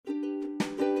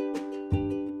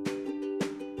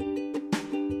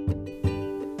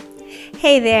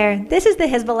Hey there, this is the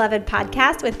His Beloved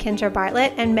podcast with Kendra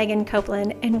Bartlett and Megan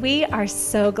Copeland, and we are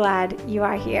so glad you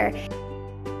are here.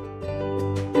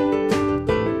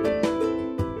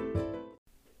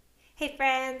 Hey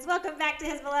friends, welcome back to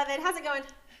His Beloved. How's it going?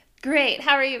 Great.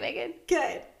 How are you, Megan?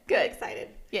 Good. Good. I'm excited.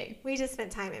 Yay. We just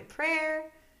spent time in prayer,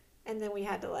 and then we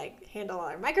had to handle all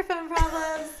our microphone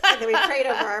problems, and then we prayed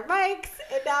over our mics,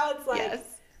 and now it's Yes.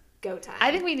 go time. I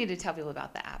think we need to tell people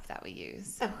about the app that we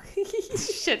use. Oh.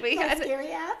 Should we? A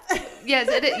scary app? Yes,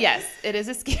 it is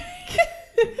a scary.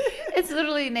 It's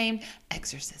literally named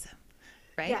Exorcism,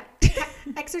 right? Yeah.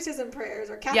 Exorcism prayers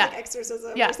or Catholic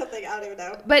exorcism or something. I don't even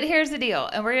know. But here's the deal,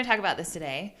 and we're going to talk about this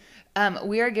today.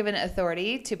 We are given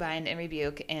authority to bind and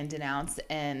rebuke and denounce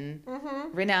and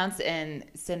renounce and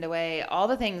send away all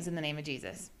the things in the name of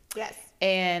Jesus. Yes.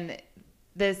 And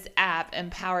this app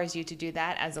empowers you to do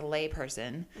that as a lay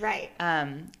person. Right.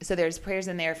 So there's prayers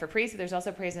in there for priests. There's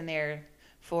also prayers in there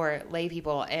for lay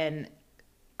people. And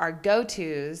our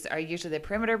go-tos are usually the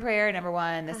perimeter prayer, number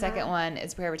one. The second one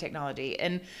is prayer with technology.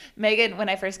 And Megan, when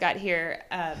I first got here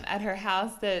at her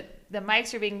house, the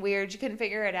mics were being weird. She couldn't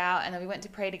figure it out. And then we went to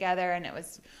pray together, and it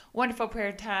was wonderful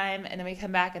prayer time. And then we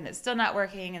come back, and it's still not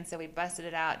working. And so we busted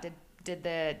it out, did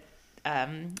the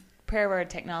prayer word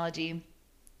technology,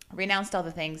 renounced all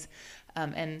the things,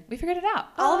 and we figured it out.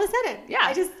 All of a sudden.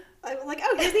 Yeah. I'm like,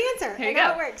 oh, here's the answer. Here you I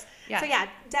know go. It works. Yeah. So yeah,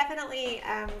 definitely.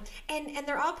 And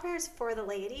they're all prayers for the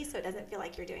laity, so it doesn't feel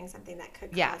like you're doing something that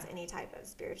could cause any type of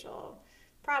spiritual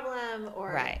problem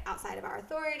or outside of our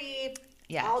authority.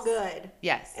 Yes. All good.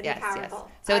 Yes. And yes. powerful.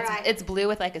 Yes. So all it's blue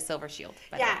with like a silver shield.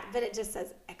 Yeah, but it just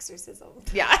says exorcism.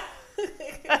 Yeah.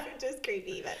 Just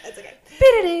creepy, but that's okay.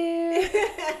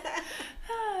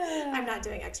 I'm not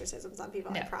doing exorcisms on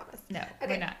people, I promise. No,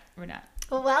 okay. We're not.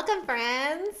 Well, welcome,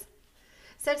 friends.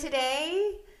 So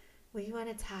today we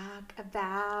want to talk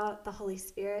about the Holy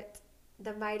Spirit,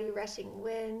 the mighty rushing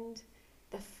wind,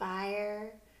 the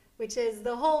fire, which is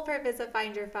the whole purpose of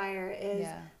Find Your Fire is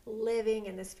living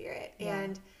in the Spirit. Yeah.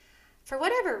 And for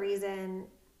whatever reason,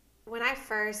 when I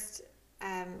first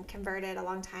converted a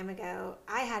long time ago,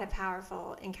 I had a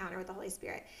powerful encounter with the Holy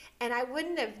Spirit. And I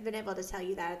wouldn't have been able to tell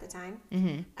you that at the time.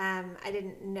 Mm-hmm. I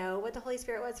didn't know what the Holy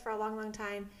Spirit was for a long, long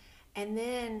time. And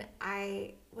then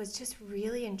I was just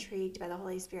really intrigued by the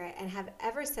Holy Spirit and have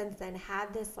ever since then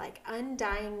had this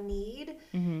undying need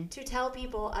to tell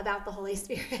people about the Holy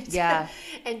Spirit. Yeah.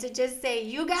 And to just say,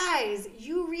 you guys,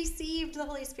 you received the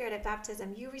Holy Spirit at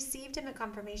baptism. You received him at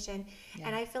confirmation. Yeah.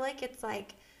 And I feel like it's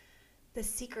the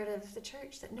secret of the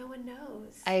church that no one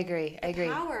knows. I agree.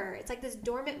 Power. It's like this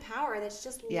dormant power that's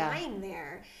just lying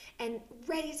there and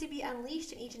ready to be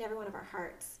unleashed in each and every one of our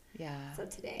hearts. Yeah. So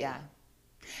today. Yeah.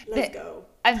 Let's go.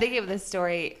 I'm thinking of this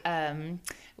story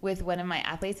with one of my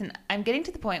athletes, and I'm getting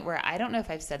to the point where I don't know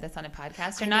if I've said this on a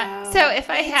podcast or not. So if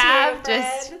I have,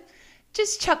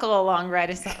 just chuckle along right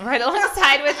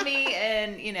alongside with me.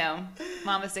 And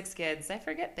mom of 6 kids, I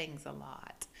forget things a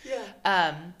lot.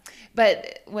 Yeah.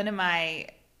 But one of my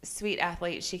sweet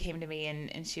athletes, she came to me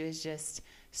and she was just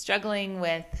struggling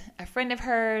with a friend of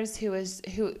hers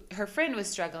who her friend was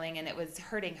struggling, and it was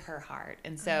hurting her heart.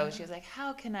 And so she was like,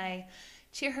 how can I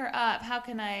cheer her up? How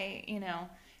can I,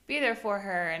 be there for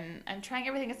her? And I'm trying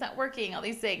everything. It's not working, all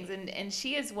these things. And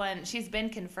she's been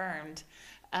confirmed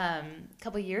a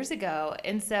couple years ago.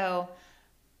 And so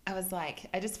I was like,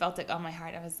 I just felt it on my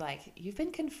heart. I was like, you've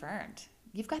been confirmed.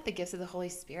 You've got the gifts of the Holy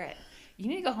Spirit. You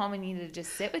need to go home and you need to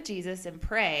just sit with Jesus and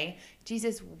pray.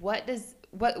 Jesus, what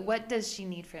does she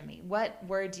need from me? What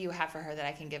word do you have for her that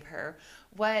I can give her?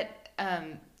 What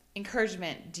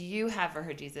encouragement do you have for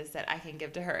her, Jesus, that I can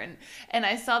give to her? And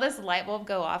I saw this light bulb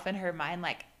go off in her mind,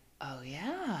 like, oh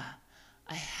yeah,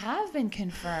 I have been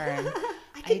confirmed.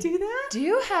 I do that?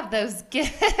 Do have those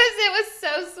gifts. It was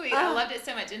so sweet. I loved it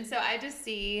so much. And so I just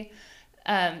see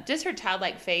just her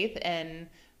childlike faith and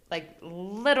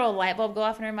literal light bulb go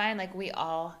off in her mind. We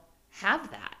all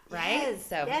have that, right?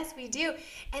 Yes, we do.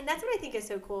 And that's what I think is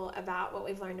so cool about what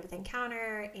we've learned with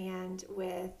Encounter and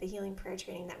with the healing prayer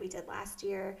training that we did last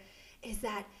year is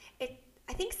that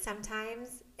I think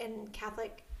sometimes in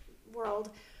Catholic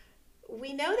world,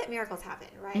 we know that miracles happen,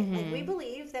 right? Mm-hmm. We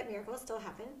believe that miracles still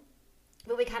happen,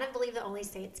 but we kind of believe that only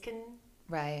saints can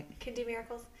do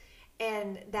miracles,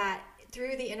 and that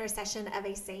through the intercession of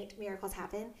a saint, miracles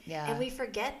happen. Yeah. And we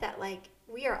forget that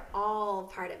we are all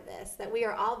part of this, that we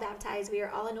are all baptized, we are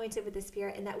all anointed with the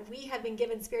Spirit, and that we have been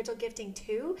given spiritual gifting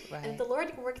too. Right. And the Lord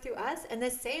can work through us in the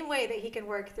same way that he can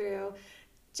work through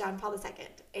John Paul II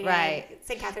and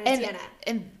St. Catherine of Siena.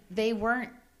 And they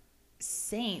weren't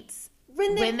saints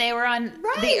when they were on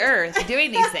the earth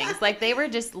doing these things. Like they were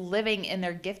just living in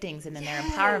their giftings and in their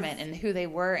empowerment and who they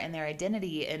were and their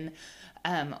identity, and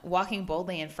walking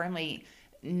boldly and firmly,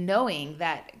 knowing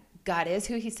that God is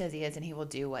who he says he is, and he will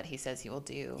do what he says he will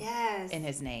do in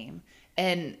his name.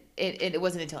 And it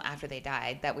wasn't until after they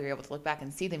died that we were able to look back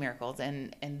and see the miracles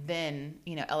and then,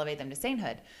 elevate them to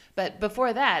sainthood. But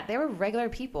before that, they were regular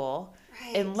people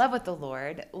in love with the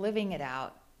Lord, living it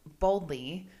out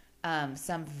boldly,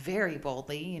 some very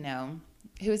boldly.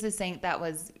 Who was the saint that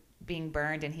was being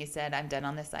burned and he said, "I'm done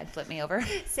on this side, flip me over"?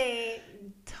 Saint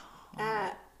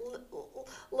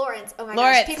Lawrence. Oh my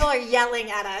gosh, people are yelling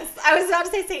at us. I was about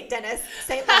to say Saint Dennis.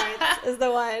 Saint Lawrence is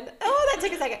the one. Oh, that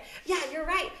took a second. Yeah, you're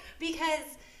right,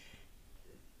 because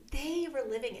they were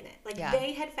living in it. Like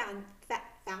they had found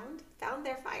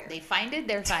their fire. They finded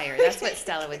their fire. That's what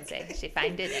Stella would say. She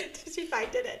finded it. She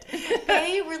finded it.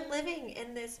 They were living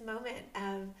in this moment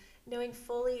of knowing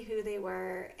fully who they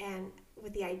were, and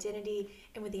with the identity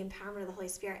and with the empowerment of the Holy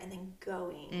Spirit, and then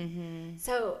going. Mm-hmm.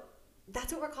 So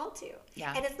that's what we're called to.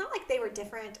 Yeah. And it's not like they were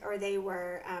different, or they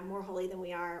were more holy than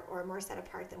we are, or more set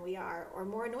apart than we are, or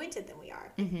more anointed than we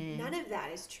are. Mm-hmm. None of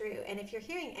that is true. And if you're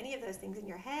hearing any of those things in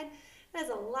your head, that is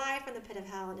a lie from the pit of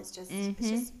hell, and it's just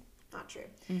not true.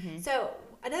 Mm-hmm. So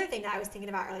another thing that I was thinking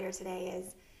about earlier today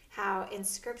is how in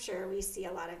Scripture we see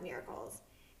a lot of miracles.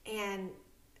 And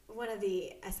one of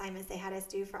the assignments they had us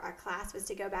do for our class was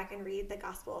to go back and read the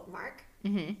Gospel of Mark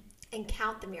and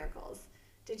count the miracles.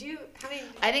 Did you?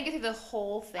 I didn't get through the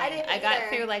whole thing. I got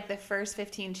through like the first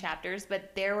 15 chapters,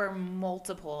 but there were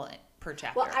multiple per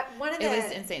chapter. Well, it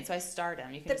was insane. So I starred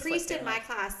them. The priest in my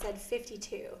class said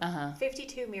 52.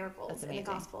 52 miracles in the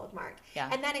Gospel of Mark. Yeah.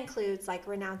 And that includes like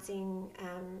renouncing,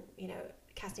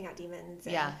 casting out demons.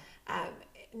 And,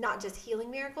 not just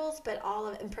healing miracles, but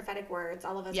and prophetic words,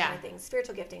 all of those kind of things.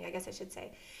 Spiritual gifting, I guess I should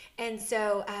say. And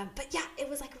so, but yeah, it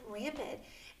was like rampant.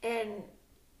 And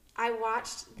I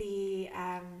watched the...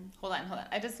 Hold on.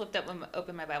 I just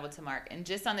opened my Bible to Mark. And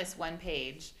just on this one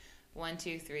page, 1,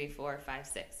 2, 3, 4, 5,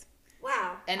 6.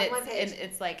 Wow. And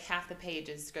it's like half the page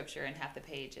is scripture and half the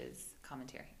page is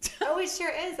commentary. Oh, it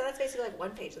sure is. So that's basically like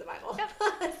one page of the Bible.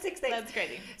 Yep. 6 things. That's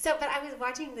crazy. So, but I was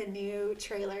watching the new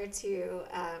trailer to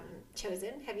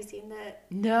Chosen. Have you seen the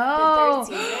third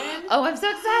season? Oh, I'm so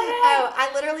excited. Oh, I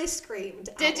literally screamed.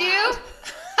 Did you?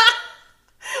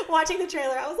 Watching the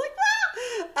trailer, I was like,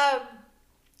 ah!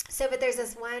 But there's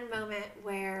this one moment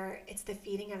where it's the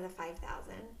feeding of the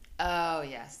 5,000. Oh,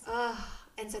 yes. Oh,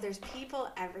 and so there's people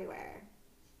everywhere.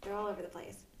 They're all over the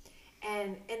place.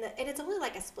 And it's only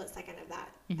like a split second of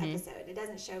that episode. It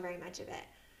doesn't show very much of it.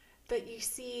 But you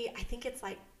see, I think it's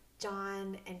like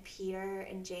John and Peter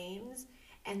and James,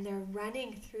 and they're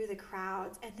running through the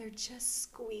crowds, and they're just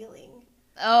squealing.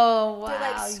 Oh, wow. They're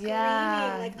like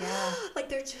screaming, like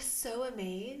they're just so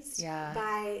amazed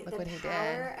by the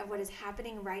power of what is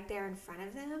happening right there in front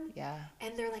of them. Yeah.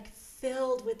 And they're like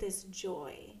filled with this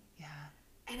joy. Yeah.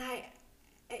 And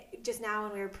just now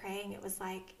when we were praying, it was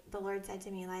like the Lord said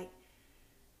to me, like,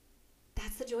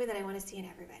 that's the joy that I want to see in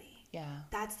everybody. Yeah.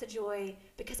 That's the joy,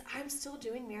 because I'm still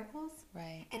doing miracles.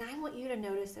 Right. And I want you to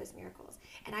notice those miracles.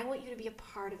 And I want you to be a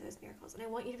part of those miracles. And I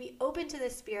want you to be open to the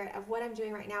spirit of what I'm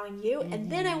doing right now in you. Mm-hmm.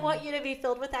 And then I want you to be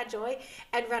filled with that joy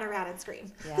and run around and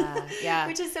scream. Yeah. Yeah.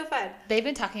 Which is so fun. They've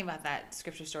been talking about that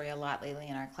scripture story a lot lately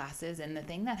in our classes. And the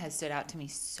thing that has stood out to me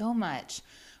so much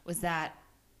was that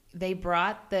they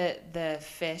brought the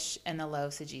fish and the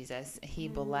loaves to Jesus. He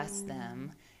blessed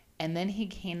them. And then he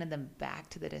handed them back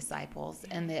to the disciples.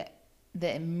 Yeah. And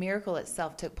the miracle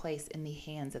itself took place in the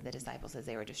hands of the disciples as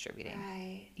they were distributing.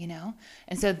 Right.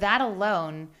 And so that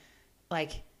alone,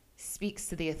 like, speaks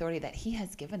to the authority that he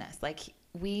has given us. Like,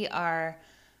 we are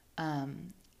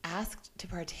asked to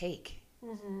partake.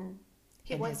 Mm-hmm.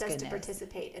 He wants us to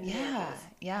participate in the miracles.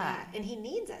 Yeah. And he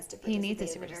needs us to participate. He needs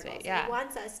us to participate. Yeah. He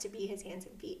wants us to be his hands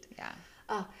and feet. Yeah.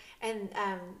 Oh, and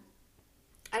I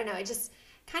don't know. It just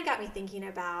kind of got me thinking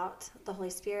about the Holy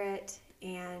Spirit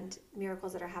and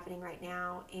miracles that are happening right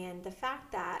now, and the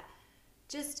fact that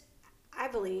I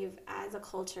believe as a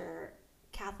culture,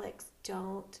 Catholics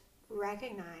don't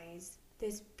recognize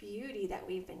this beauty that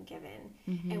we've been given,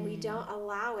 and we don't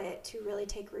allow it to really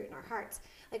take root in our hearts.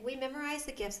 Like, we memorize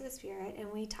the gifts of the Spirit and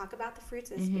we talk about the fruits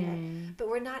of the Spirit, but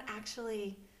we're not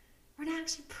actually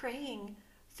praying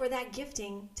for that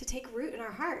gifting to take root in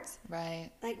our hearts.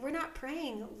 Right. Like, we're not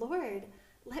praying, Lord,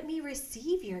 let me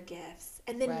receive your gifts,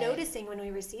 and then noticing when we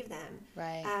receive them.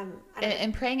 Right.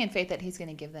 And praying in faith that he's going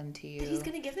to give them to you. That he's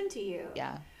going to give them to you.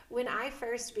 Yeah. When I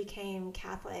first became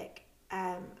Catholic,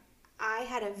 I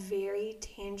had a very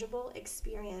tangible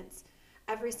experience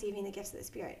of receiving the gifts of the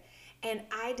Spirit. And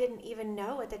I didn't even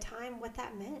know at the time what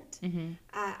that meant. Mm-hmm.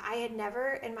 I had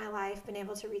never in my life been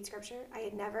able to read scripture. I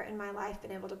had never in my life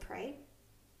been able to pray.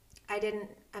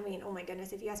 Oh my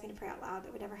goodness, if you asked me to pray out loud,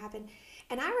 that would never happen.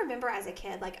 And I remember as a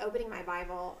kid, like opening my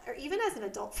Bible, or even as an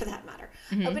adult for that matter,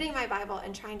 opening my Bible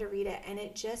and trying to read it, and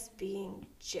it just being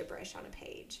gibberish on a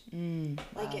page.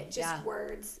 Like it just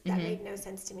words that made no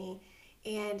sense to me.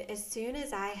 And as soon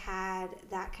as I had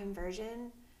that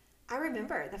conversion, I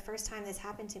remember the first time this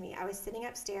happened to me. I was sitting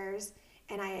upstairs,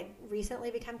 and I had recently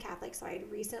become Catholic, so I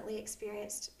had recently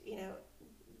experienced,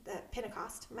 the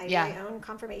Pentecost, my very own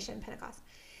confirmation Pentecost.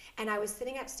 And I was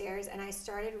sitting upstairs, and I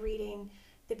started reading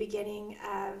the beginning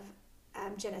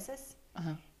of Genesis,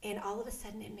 and all of a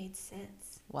sudden it made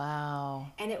sense. Wow.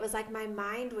 And it was like my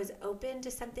mind was open to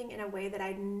something in a way that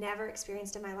I'd never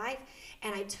experienced in my life.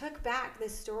 And I took back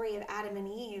this story of Adam and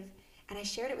Eve, and I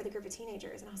shared it with a group of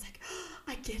teenagers, and I was like, oh,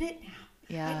 I get it now.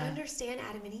 Yeah. I understand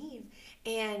Adam and Eve.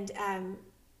 And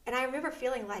I remember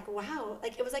feeling like, wow,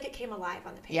 like it was like it came alive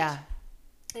on the page. Yeah.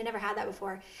 I never had that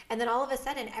before. And then all of a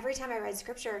sudden, every time I read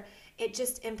scripture, it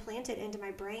just implanted into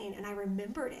my brain, and I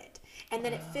remembered it. And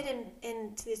then it fit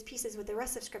into these pieces with the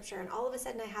rest of scripture. And all of a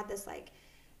sudden, I had this like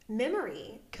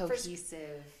memory.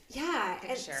 Cohesive. Yeah.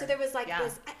 Picture. And so there was like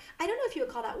this, I don't know if you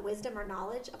would call that wisdom or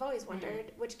knowledge. I've always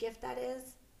wondered which gift that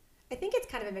is. I think it's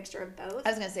kind of a mixture of both. I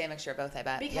was going to say a mixture of both, I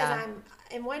bet. Because I'm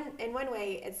in one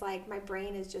way, it's like my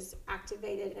brain is just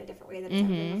activated in a different way than it's ever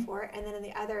been before. And then in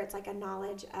the other, it's like a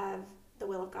knowledge of the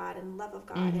will of God and love of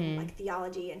God and like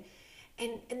theology and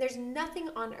there's nothing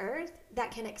on earth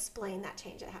that can explain that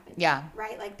change that happened. Yeah.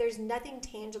 Right? Like there's nothing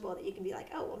tangible that you can be like,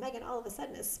 oh, well, Megan all of a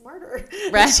sudden is smarter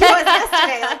right. than she was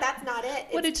yesterday. Like that's not it.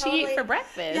 What did she eat for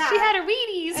breakfast? Yeah, she had a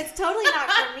Wheaties. It's totally not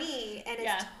from me, and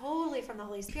it's totally from the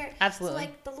Holy Spirit. Absolutely. So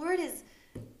like the Lord is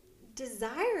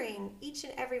desiring each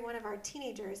and every one of our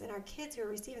teenagers and our kids who are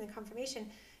receiving the confirmation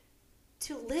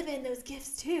to live in those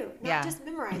gifts too, not just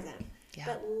memorize them.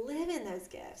 But live in those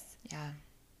gifts. Yeah.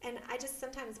 And I just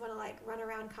sometimes want to like run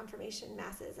around confirmation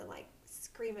masses and like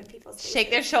scream in people's faces.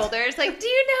 Shake their shoulders like, do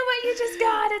you know what you just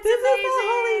got? It's this amazing. Is the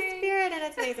Holy Spirit, and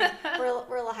it's amazing.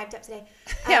 We're a little hyped up today.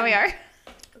 Yeah, we are.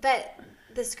 But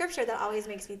the scripture that always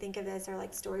makes me think of this, or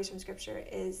like stories from scripture,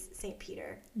 is St.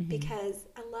 Peter. Because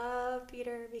I love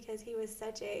Peter because he was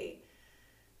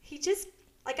he just,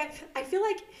 like, I feel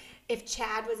like if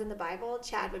Chad was in the Bible,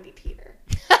 Chad would be Peter.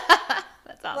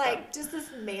 That's awesome. Like just this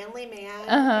manly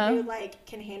man who like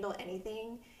can handle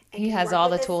anything. And he has all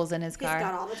the tools in his car. He's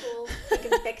got all the tools. He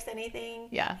can fix anything.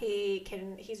 Yeah.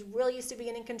 He's real used to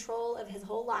being in control of his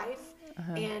whole life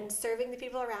and serving the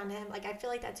people around him. Like I feel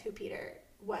like that's who Peter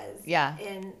was. Yeah.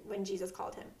 When Jesus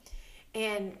called him,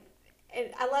 and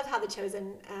I love how the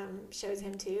Chosen shows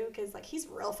him too, because like he's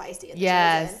real feisty in the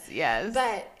Chosen. Yes.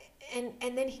 But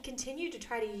and then he continued to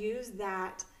try to use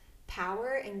that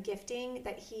power and gifting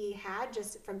that he had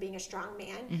just from being a strong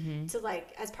man to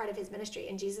like as part of his ministry.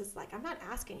 And Jesus is like, I'm not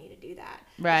asking you to do that.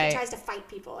 Right. He tries to fight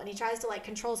people, and he tries to like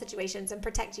control situations and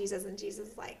protect Jesus, and Jesus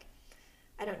is like,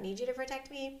 I don't need you to protect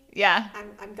me. Yeah.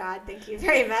 I'm God. Thank you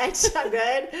very much. I'm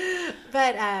good.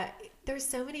 But there's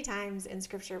so many times in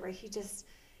scripture where his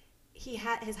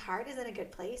heart is in a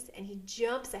good place, and he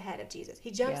jumps ahead of Jesus.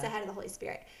 He jumps ahead of the Holy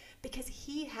Spirit because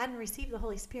he hadn't received the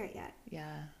Holy Spirit yet.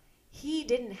 Yeah. He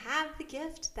didn't have the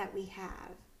gift that we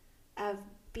have of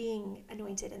being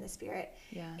anointed in the Spirit.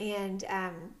 Yeah. And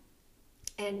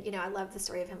I love the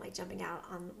story of him like jumping out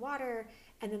on water,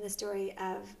 and then the story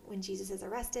of when Jesus is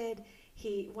arrested.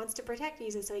 He wants to protect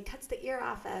Jesus, so he cuts the ear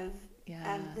off of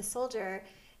the soldier,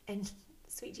 and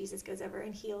sweet Jesus goes over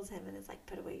and heals him, and is like,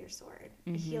 put away your sword.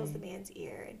 He heals the man's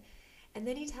ear, and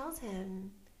then he tells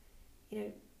him,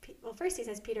 well, first he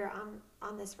says, Peter,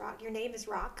 on this rock, your name is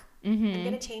Rock. I'm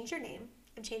going to change your name.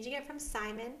 I'm changing it from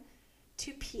Simon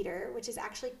to Peter, which is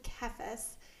actually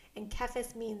Cephas, and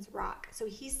Cephas means rock. So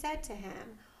he said to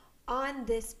him, on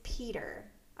this Peter,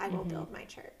 I will build my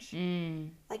church.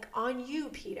 Like on you,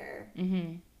 Peter,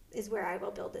 is where I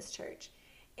will build this church.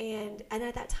 And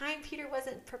at that time, Peter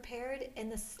wasn't prepared in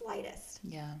the slightest.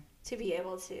 Yeah. To be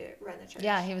able to run the church.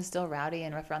 Yeah, he was still rowdy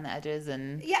and rough around the edges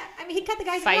and he cut the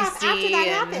guy's ear off after that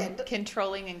happened.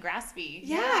 Controlling and grasping.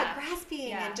 Yeah,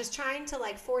 grasping and just trying to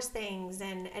like force things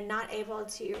and not able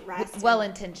to rest. Well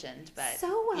intentioned, but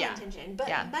so well intentioned, but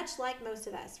much like most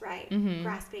of us, right?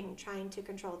 Grasping, trying to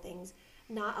control things,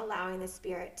 not allowing the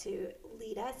Spirit to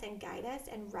lead us and guide us,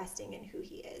 and resting in who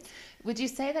He is. Would you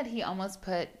say that he almost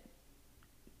put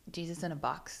Jesus in a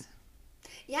box?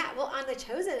 Yeah, well, on The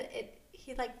Chosen,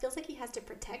 he like feels like he has to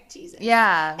protect Jesus.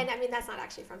 Yeah. And I mean, that's not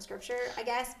actually from scripture, I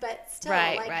guess, but still,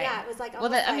 right. it was like, well,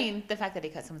 the fact that he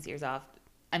cut someone's ears off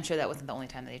I'm sure that wasn't the only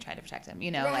time that they tried to protect him,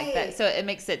 like Right. that. So it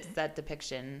makes sense, that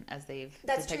depiction as they've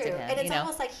That's depicted true. him. And it's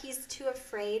almost like he's too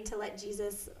afraid to let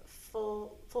Jesus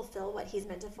fulfill what he's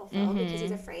meant to fulfill because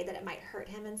he's afraid that it might hurt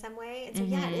him in some way. And so,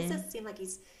 it does seem like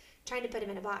he's trying to put him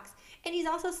in a box. And he's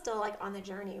also still like on the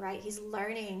journey, right? He's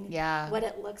learning what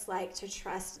it looks like to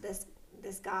trust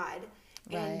this God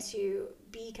and to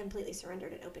be completely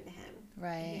surrendered and open to him.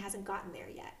 Right. And he hasn't gotten there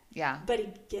yet. Yeah. But he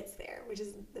gets there, which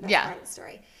is the best part of the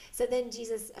story. So then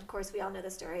Jesus, of course, we all know the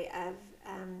story of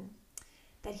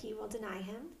that he will deny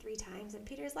him 3 times. And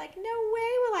Peter's like, no way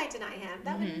will I deny him.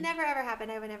 That would never, ever happen.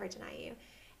 I would never deny you.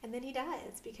 And then he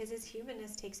does, because his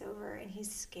humanness takes over and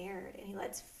he's scared and he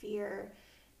lets fear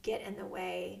get in the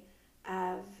way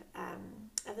of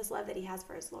this love that he has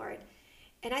for his Lord.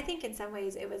 And I think in some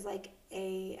ways it was like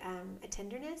a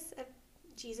tenderness of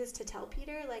Jesus to tell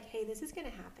Peter, like, hey, this is going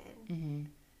to happen.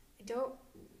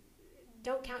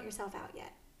 Don't count yourself out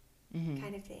yet,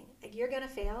 kind of thing. Like, you're going to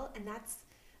fail, and that's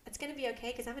going to be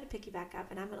okay, because I'm going to pick you back up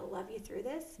and I'm going to love you through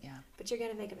this. Yeah. But you're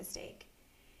going to make a mistake.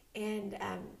 And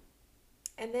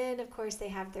then of course they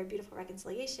have their beautiful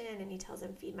reconciliation, and he tells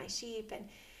them, feed my sheep.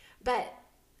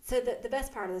 So the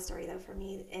best part of the story, though, for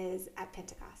me is at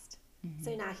Pentecost.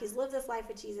 So now he's lived this life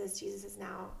with Jesus. Jesus has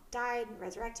now died and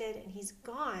resurrected, and he's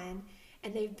gone.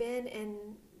 And they've been in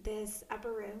this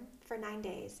upper room for 9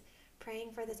 days,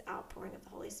 praying for this outpouring of the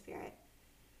Holy Spirit.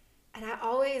 And I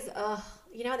always, how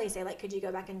they say, like, could you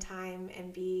go back in time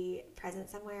and be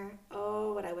present somewhere?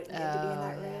 Oh, what I wouldn't give to be in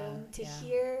that room. To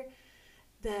hear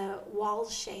the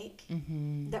walls shake,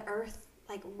 the earth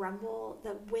like rumble,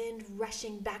 the wind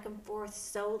rushing back and forth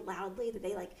so loudly that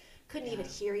they like couldn't even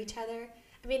hear each other.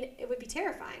 I mean, it would be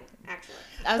terrifying, actually.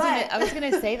 I was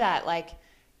gonna say that, like,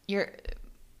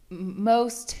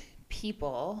 most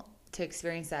people to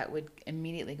experience that would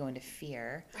immediately go into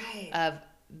fear of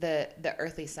the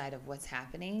earthly side of what's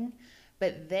happening,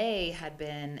 but they had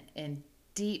been in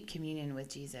deep communion with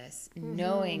Jesus,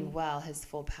 knowing well his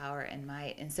full power and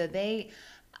might, and so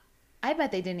I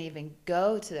bet they didn't even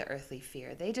go to the earthly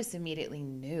fear. They just immediately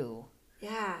knew.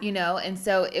 Yeah. And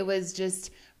so it was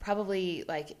just probably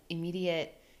like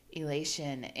immediate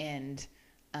elation and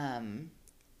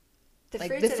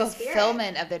the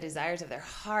fulfillment of the desires of their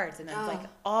hearts. And it's like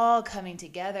all coming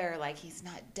together, like he's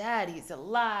not dead, he's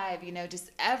alive, just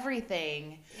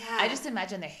everything. Yeah. I just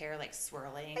imagine the hair like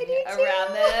swirling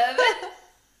around them.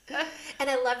 And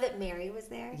I love that Mary was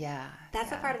there. Yeah. That's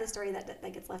the part of the story that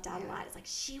gets left out a lot. It's like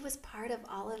she was part of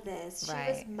all of this. She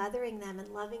was mothering them and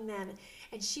loving them.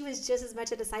 And she was just as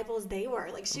much a disciple as they were.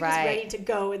 Like, she was ready to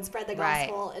go and spread the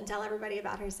gospel and tell everybody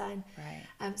about her son.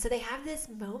 Right. So they have this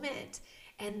moment,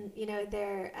 and,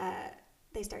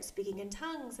 they start speaking in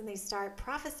tongues and they start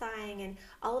prophesying, and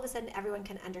all of a sudden everyone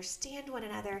can understand one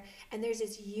another, and there's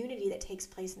this unity that takes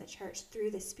place in the church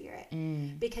through the Spirit,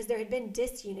 because there had been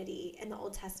disunity in the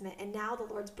Old Testament, and now the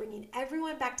Lord's bringing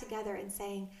everyone back together and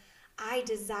saying, I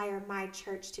desire my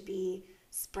church to be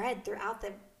spread throughout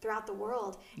the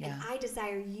world, and I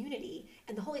desire unity,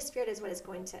 and the Holy Spirit is what is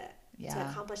going to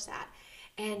accomplish that.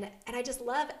 And I just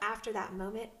love, after that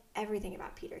moment, everything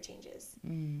about Peter changes.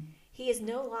 He is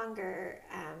no longer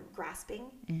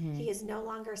grasping. He is no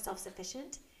longer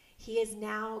self-sufficient. He is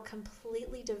now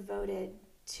completely devoted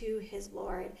to his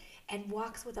Lord, and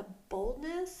walks with a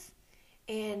boldness,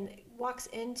 and walks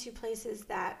into places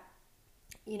that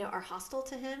are hostile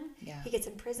to him. He gets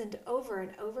imprisoned over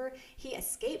and over. He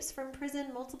escapes from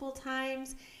prison multiple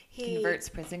times. He converts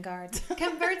prison guards.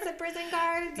 Converts the prison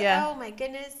guards. Oh my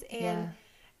goodness. And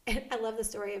I love the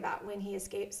story about when he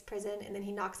escapes prison, and then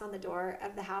he knocks on the door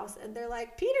of the house, and they're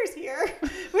like, Peter's here.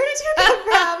 Where did you come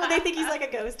from? And they think he's like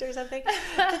a ghost or something.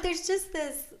 But there's just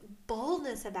this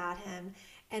boldness about him.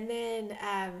 And then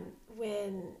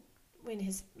when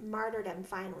his martyrdom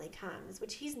finally comes,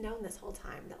 which he's known this whole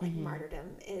time, that like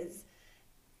martyrdom is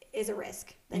a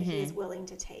risk that he is willing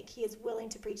to take. He is willing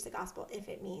to preach the gospel if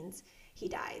it means he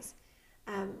dies.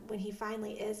 When he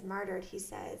finally is martyred, he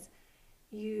says,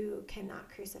 you cannot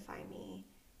crucify me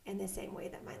in the same way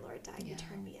that my Lord died. You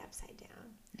turn me upside down.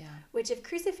 Yeah. Which, if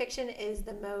crucifixion is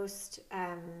the most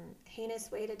heinous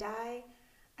way to die,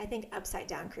 I think upside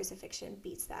down crucifixion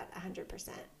beats that 100%.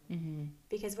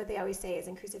 Because what they always say is,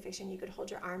 in crucifixion, you could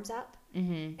hold your arms up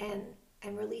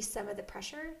and release some of the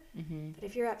pressure. But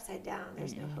if you're upside down,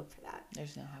 there's no hope for that.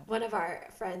 There's no hope. One of our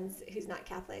friends who's not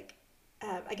Catholic,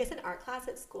 I guess in art class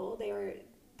at school, they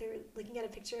they were looking at a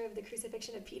picture of the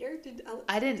crucifixion of Peter.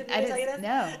 I didn't tell you this?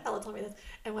 know. Ella told me this.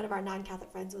 And one of our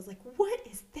non-Catholic friends was like, what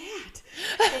is that?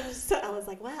 And so Ella's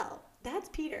like, well, that's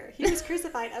Peter. He was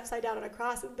crucified upside down on a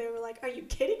cross. And they were like, are you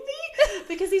kidding me?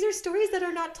 Because these are stories that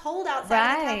are not told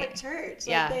outside of the Catholic Church.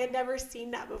 Like, they had never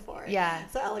seen that before. Yeah.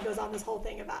 So Ella goes on this whole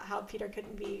thing about how Peter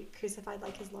couldn't be crucified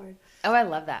like his Lord. Oh, I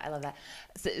love that. I love that.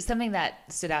 So, something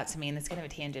that stood out to me, and it's kind of a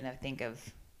tangent, I think, of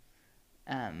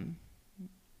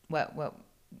what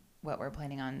we're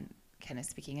planning on kind of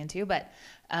speaking into, but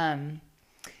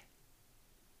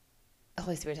the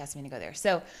Holy Spirit asked me to go there.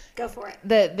 So go for it.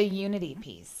 The unity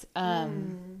piece,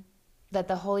 that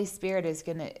the Holy Spirit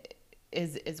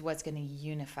is what's gonna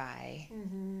unify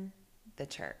the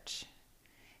church.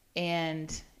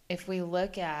 And if we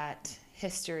look at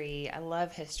history, I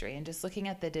love history, and just looking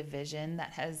at the division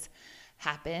that has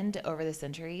happened over the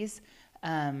centuries,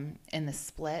 and the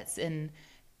splits, and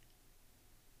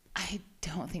I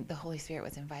don't think the Holy Spirit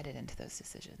was invited into those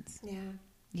decisions. Yeah.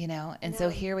 You know? And so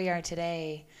here we are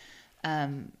today,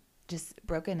 just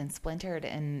broken and splintered,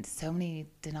 and so many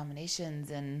denominations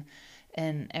and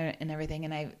everything.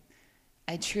 And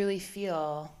I truly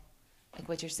feel like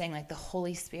what you're saying, like the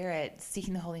Holy Spirit,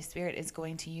 seeking the Holy Spirit is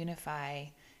going to unify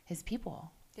his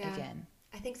people again.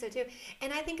 I think so too.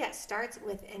 And I think that starts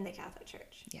within the Catholic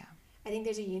Church. Yeah. I think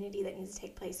there's a unity that needs to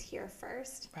take place here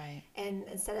first. Right. And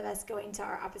instead of us going to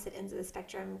our opposite ends of the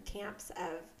spectrum camps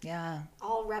of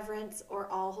all reverence or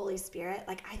all Holy Spirit,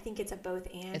 like I think it's a both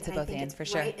and. It's a both and for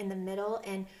sure. Right in the middle.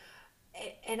 And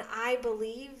I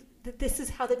believe that this is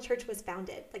how the church was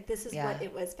founded. Like this is what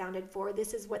it was founded for.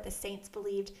 This is what the saints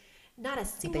believed. Not a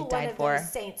single one of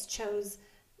those saints chose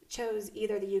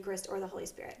either the Eucharist or the Holy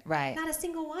Spirit. Right. Not a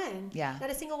single one. Yeah. Not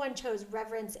a single one chose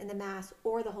reverence in the Mass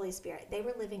or the Holy Spirit. They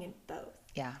were living in both.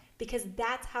 Yeah. Because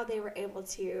that's how they were able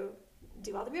to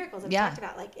do all the miracles that we talked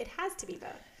about. Like, it has to be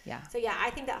both. Yeah. So, I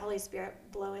think that Holy Spirit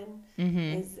blowing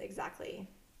is exactly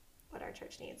what our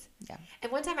church needs. Yeah.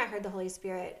 And one time I heard the Holy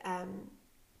Spirit,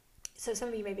 so some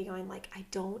of you may be going like, I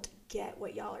don't get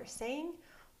what y'all are saying.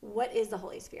 What is the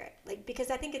Holy Spirit? Like, because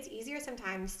I think it's easier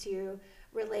sometimes to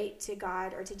relate to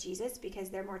God or to Jesus because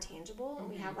they're more tangible and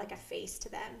we have like a face to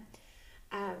them.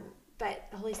 But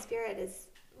the Holy Spirit is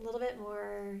a little bit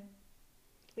more,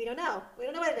 we don't know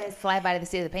what it is. Fly by the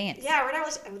seat of the pants. Yeah, we're not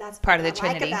really sure. That's part of the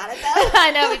Trinity. About it, though.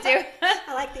 I know, me too.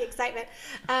 I like the excitement.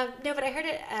 No, but I heard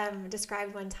it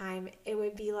described one time. It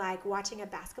would be like watching a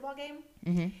basketball game,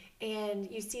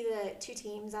 and you see the two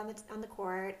teams on the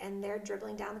court, and they're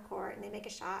dribbling down the court, and they make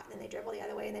a shot, and then they dribble the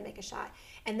other way, and they make a shot,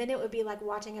 and then it would be like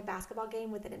watching a basketball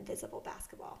game with an invisible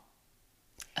basketball.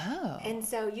 Oh. And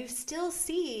so you still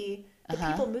see the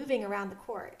people moving around the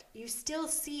court. You still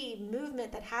see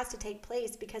movement that has to take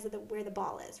place because of where the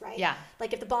ball is, right? Yeah.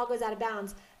 Like if the ball goes out of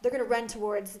bounds, they're going to run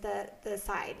towards the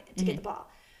side to get the ball.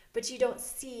 But you don't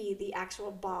see the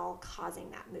actual ball causing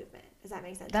that movement. Does that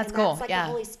make sense? That's cool. That's like the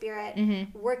Holy Spirit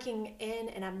working in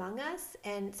and among us.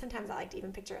 And sometimes I like to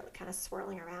even picture it kind of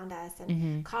swirling around us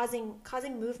and causing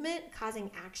movement, causing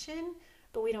action,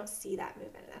 but we don't see that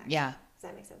movement in action. Yeah. Does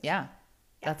that make sense? Yeah.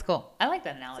 That's cool. I like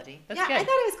that analogy. That's good. I thought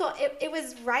it was cool. It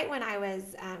was right when I was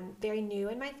very new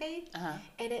in my faith,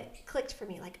 and it clicked for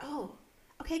me. Like, oh,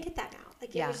 okay, I get that now.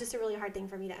 Like, it was just a really hard thing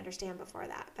for me to understand before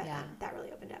that, but that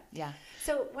really opened up. Yeah.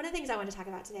 So one of the things I want to talk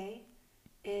about today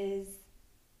is,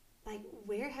 like,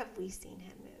 where have we seen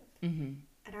him move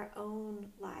in our own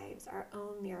lives, our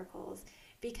own miracles?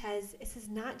 Because this is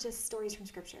not just stories from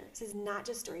Scripture. This is not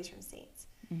just stories from saints.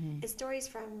 It's stories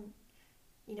from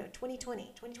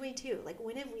 2020, 2022. Like,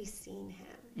 when have we seen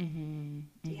him?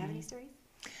 Do you have any stories?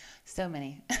 So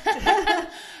many.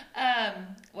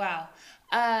 Wow.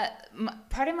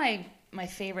 Part of my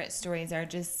favorite stories are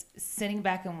just sitting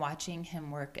back and watching him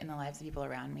work in the lives of people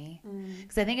around me.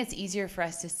 Because I think it's easier for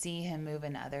us to see him move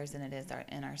in others than it is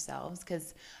in ourselves.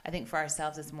 Because I think for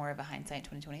ourselves, it's more of a hindsight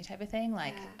 2020 type of thing.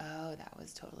 Like, oh, that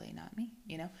was totally not me,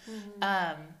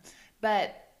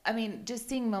 But, I mean, just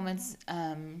seeing moments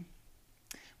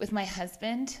with my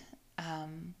husband,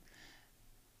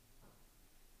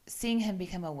 seeing him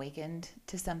become awakened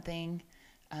to something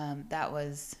that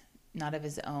was not of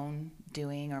his own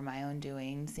doing or my own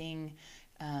doing, seeing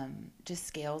just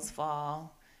scales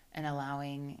fall and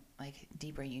allowing like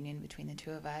deeper union between the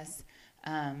two of us.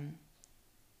 I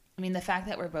mean, the fact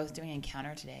that we're both doing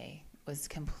Encounter today was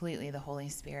completely the Holy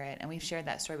Spirit. And we've shared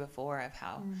that story before of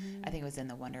how, I think it was in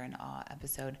the Wonder and Awe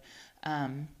episode,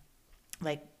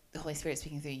 like the Holy Spirit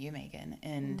speaking through you, Megan.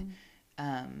 And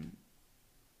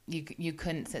you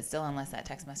couldn't sit still unless that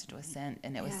text message was sent,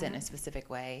 and it was sent in a specific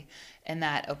way, and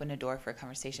that opened a door for a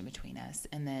conversation between us.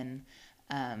 And then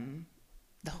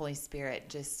the Holy Spirit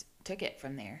just took it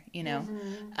from there,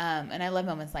 and I love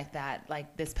moments like that.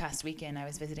 Like this past weekend, I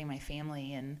was visiting my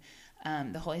family, and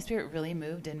the Holy Spirit really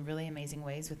moved in really amazing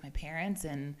ways with my parents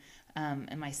and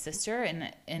my sister,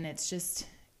 and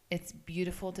it's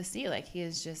beautiful to see. Like he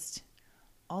is just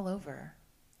all over.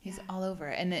 He's all over,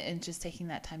 and just taking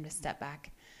that time to step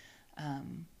back,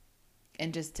 and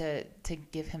just to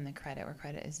give him the credit where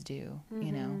credit is due.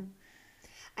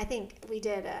 I think we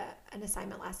did an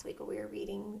assignment last week where we were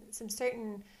reading some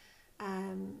certain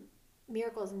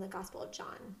miracles in the Gospel of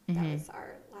John. That was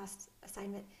our last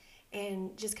assignment.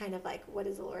 And just kind of like, what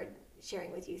is the Lord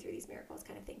sharing with you through these miracles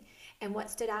kind of thing. And what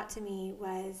stood out to me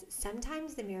was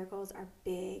sometimes the miracles are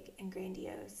big and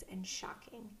grandiose and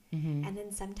shocking. And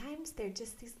then sometimes they're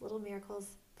just these little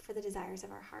miracles for the desires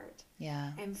of our heart.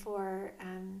 Yeah. And for,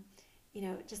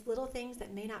 just little things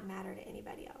that may not matter to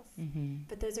anybody else.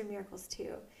 But those are miracles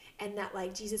too. And that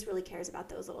like Jesus really cares about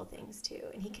those little things too.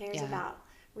 And he cares about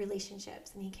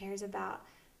relationships, and he cares about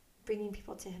bringing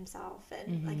people to himself.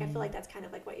 And like, I feel like that's kind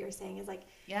of like what you're saying is like,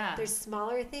 there's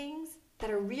smaller things that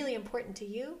are really important to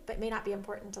you, but may not be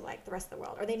important to like the rest of the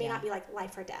world, or they may not be like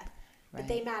life or death, but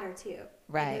they matter too.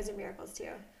 Right. And those are miracles too.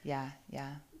 Yeah.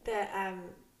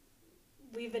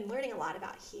 We've been learning a lot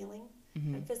about healing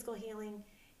and physical healing,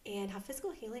 and how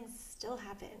physical healings still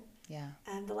happen. Yeah.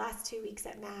 The last 2 weeks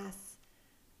at Mass,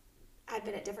 I've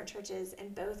been at different churches,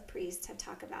 and both priests have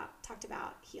talked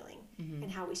about healing and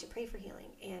how we should pray for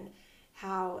healing, and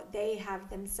how they have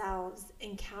themselves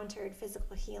encountered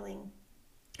physical healing.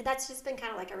 And that's just been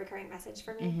kind of like a recurring message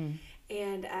for me.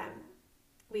 And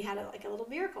we had a little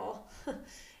miracle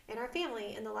in our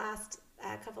family in the last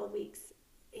couple of weeks.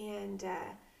 And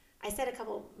I said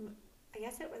I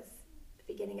guess it was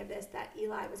the beginning of this, that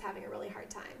Eli was having a really hard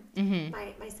time.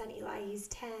 My son Eli, he's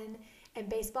 10. And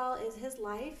baseball is his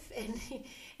life, and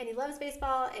he loves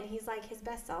baseball, and he's like his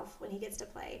best self when he gets to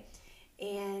play.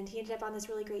 And he ended up on this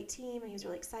really great team, and he was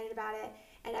really excited about it.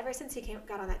 And ever since he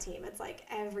got on that team, it's like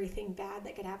everything bad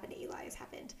that could happen to Eli has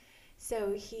happened.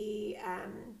 So he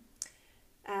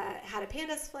had a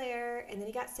pandas flare, and then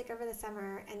he got sick over the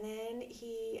summer, and then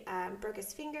he broke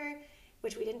his finger,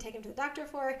 which we didn't take him to the doctor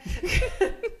for.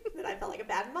 That I felt like a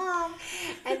bad mom.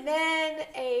 And then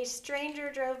a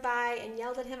stranger drove by and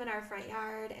yelled at him in our front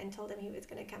yard and told him he was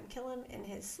going to come kill him in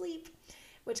his sleep,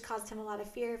 which caused him a lot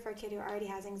of fear for a kid who already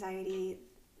has anxiety.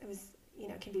 It was,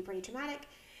 can be pretty traumatic.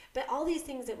 But all these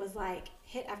things, it was like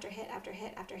hit after hit after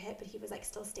hit after hit, but he was like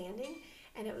still standing.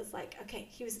 And it was like, okay,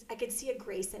 I could see a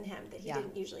grace in him that he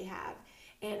didn't usually have,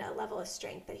 and a level of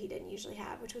strength that he didn't usually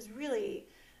have, which was really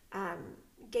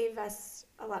gave us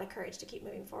a lot of courage to keep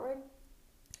moving forward.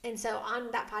 And so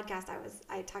on that podcast,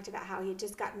 I talked about how he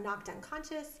just got knocked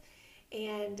unconscious,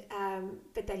 and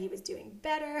but that he was doing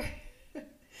better.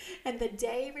 And the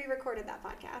day we recorded that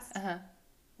podcast,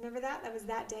 remember that? That was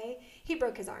that day. He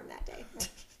broke his arm that day.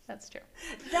 That's true.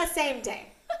 The same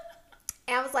day.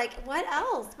 And I was like, what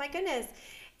else? My goodness.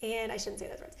 And I shouldn't say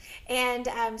those words. And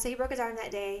so he broke his arm that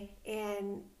day,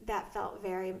 and that felt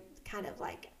very kind of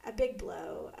like a big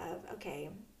blow of, okay,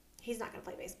 he's not going to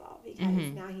play baseball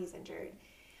because now he's injured.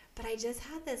 But I just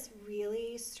had this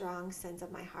really strong sense of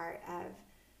my heart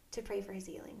to pray for his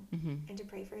healing and to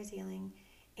pray for his healing.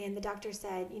 And the doctor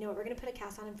said, we're going to put a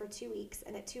cast on him for 2 weeks,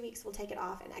 and at 2 weeks we'll take it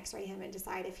off and x-ray him and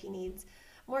decide if he needs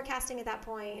more casting at that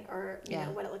point, or you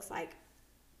know what it looks like.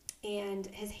 And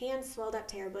his hand swelled up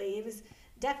terribly. He was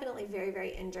definitely very, very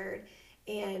injured.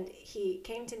 And he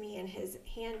came to me, and his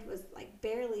hand was like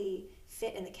barely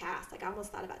fit in the cast. Like I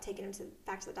almost thought about taking him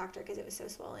back to the doctor because it was so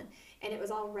swollen, and it was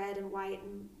all red and white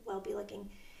and welby looking.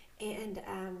 And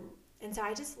so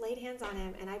I just laid hands on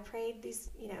him, and I prayed these,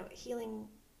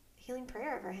 healing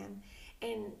prayer over him.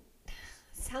 And it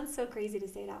sounds so crazy to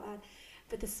say it out loud,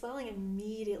 but the swelling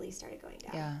immediately started going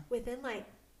down. Yeah. Within like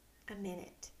a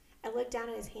minute. I looked down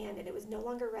at his hand, and it was no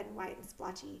longer red and white and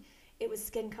splotchy. It was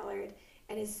skin colored,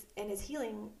 and his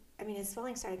healing, his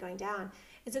swelling started going down.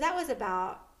 And so that was it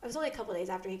was only a couple of days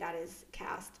after he got his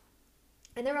cast.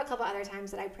 And there were a couple other times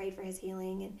that I prayed for his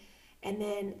healing. And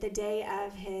then the day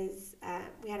of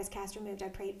we had his cast removed, I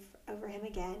prayed over him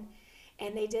again.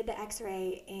 And they did the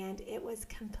x-ray, and it was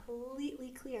completely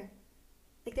clear.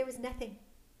 Like there was nothing.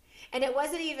 And it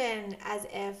wasn't even as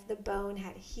if the bone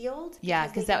had healed. Yeah,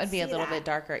 because that would be a little bit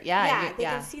darker. Yeah, they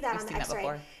can see that on the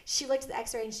x-ray. She looked at the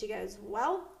x-ray, and she goes,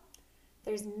 well,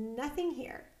 there's nothing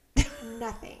here.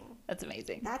 Nothing. That's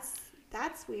amazing.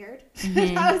 That's weird.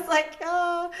 I was like,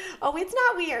 oh, it's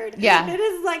not weird. Yeah. It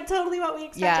is like totally what we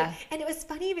expected. Yeah. And it was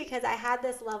funny because I had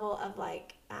this level of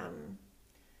like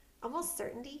almost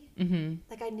certainty.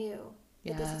 Like I knew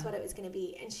that this is what it was going to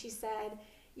be. And she said,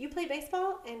 you play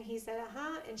baseball? And he said,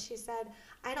 uh-huh. And she said,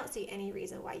 I don't see any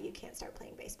reason why you can't start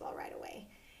playing baseball right away.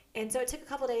 And so it took a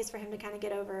couple days for him to kind of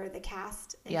get over the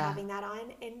cast and having that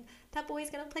on. And that boy's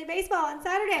going to play baseball on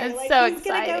Saturday. It's like, so he's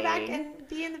going to go back exciting. and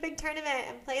be in the big tournament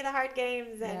and play the hard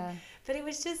games. And, but it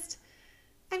was just,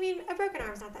 I mean, a broken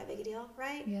arm's not that big a deal,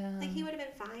 right? Yeah. Like, he would have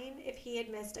been fine if he had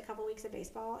missed a couple weeks of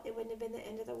baseball. It wouldn't have been the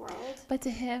end of the world. But to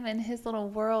him and his little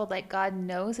world, like, God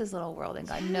knows his little world, and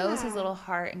God knows his little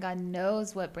heart, and God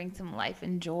knows what brings him life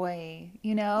and joy,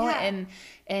 you know? Yeah.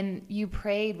 And you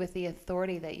prayed with the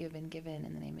authority that you've been given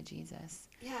in the name of Jesus.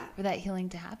 Yeah. For that healing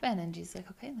to happen. And Jesus like,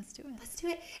 okay, let's do it. Let's do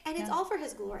it. And it's all for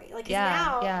his glory. Like, 'cause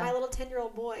Yeah, now my little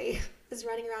 10-year-old boy is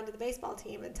running around to the baseball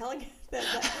team and telling them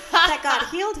that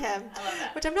God healed him,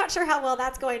 which I'm not sure how well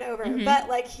that's going over, but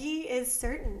like, he is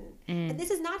certain. And this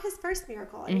is not his first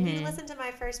miracle. I mean, you can listen to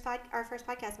our first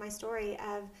podcast, my story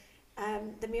of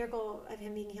the miracle of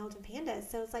him being healed from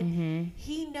pandas. So it's like,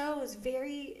 he knows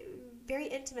very, very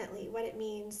intimately what it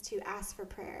means to ask for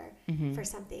prayer for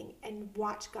something and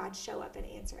watch God show up and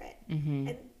answer it.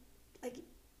 And like,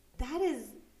 that is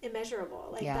immeasurable.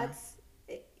 Like,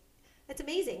 that's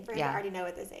amazing for him to already know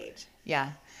at this age.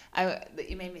 Yeah.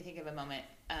 You made me think of a moment.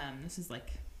 This is like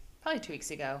probably 2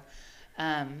 weeks ago.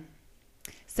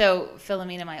 So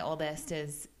Philomena, my oldest,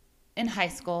 is in high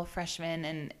school, freshman,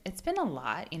 and it's been a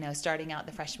lot, you know, starting out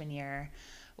the freshman year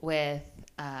with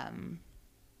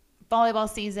volleyball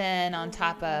season on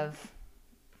top of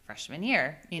freshman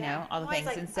year, you know, all the things.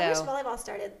 Like, and so I wish volleyball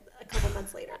started a couple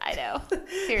months later. I know.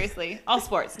 Seriously. All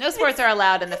sports. No sports are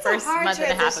allowed in the first month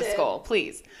and a half of school.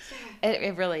 Please.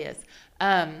 It really is.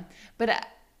 But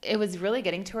it was really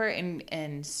getting to her,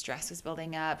 and stress was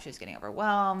building up. She was getting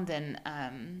overwhelmed,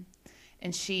 and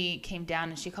she came down,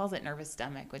 and she calls it nervous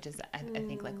stomach, which is, I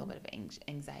think, like a little bit of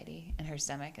anxiety in her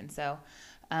stomach. And so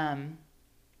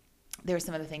there were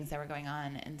some other things that were going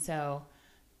on. And so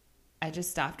I just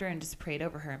stopped her and just prayed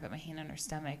over her and put my hand on her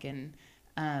stomach and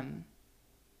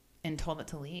told it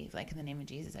to leave. Like, in the name of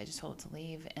Jesus, I just told it to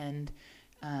leave, and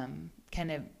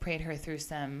kind of prayed her through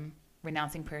some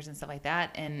renouncing prayers and stuff like that.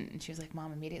 And she was like,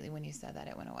 Mom, immediately when you said that,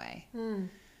 it went away. I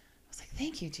was like,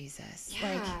 thank you, Jesus.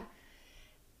 Yeah.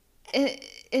 Like,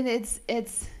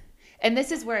 it's and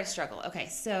this is where I struggle. Okay,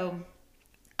 so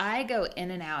I go in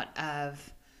and out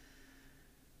of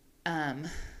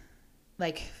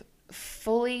like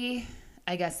fully,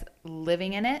 I guess,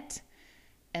 living in it,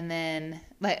 and then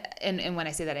like, and when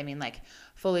I say that, I mean like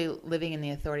fully living in the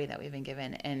authority that we've been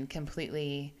given, and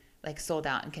completely like sold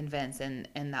out and convinced, and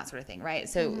that sort of thing, right?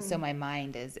 So so my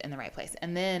mind is in the right place,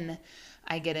 and then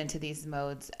I get into these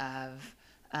modes of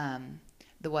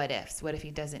the what ifs. What if he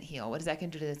doesn't heal? What is that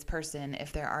going to do to this person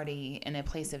if they're already in a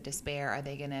place of despair? Are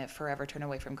they going to forever turn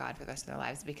away from God for the rest of their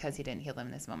lives because he didn't heal them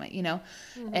in this moment, you know?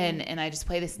 And I just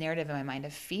play this narrative in my mind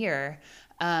of fear.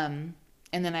 And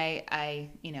then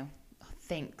I, you know,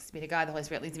 thanks be to God, the Holy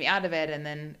Spirit leads me out of it, and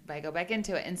then I go back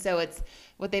into it. And so it's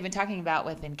what they've been talking about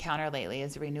with Encounter lately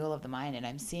is the renewal of the mind. And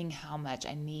I'm seeing how much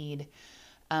I need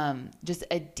just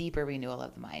a deeper renewal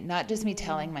of the mind, not just me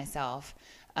telling myself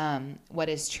what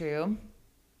is true,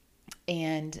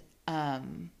 and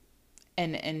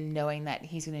knowing that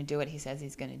he's going to do what he says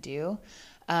he's going to do.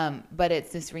 But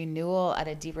it's this renewal at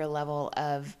a deeper level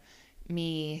of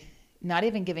me not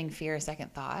even giving fear a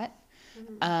second thought,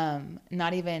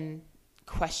 not even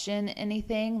question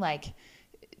anything, like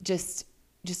just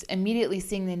immediately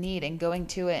seeing the need and going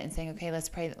to it and saying, okay, let's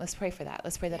pray for that.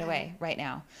 Let's pray that away right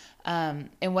now. And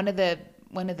one of the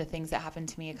things that happened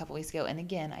to me a couple weeks ago, and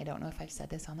again, I don't know if I've said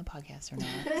this on the podcast or not,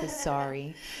 so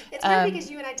sorry. It's hard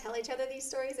because you and I tell each other these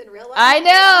stories in real life. I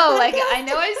know, like, I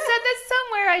know I've said this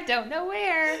somewhere, I don't know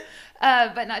where,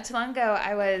 but not too long ago,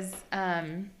 I was at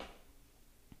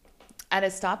a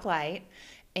stoplight,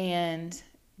 and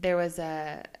there was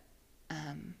a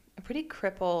pretty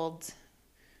crippled,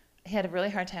 he had a really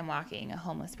hard time walking, a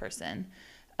homeless person,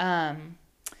 and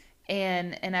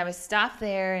I was stopped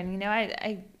there, and, you know,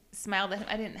 I smiled at him.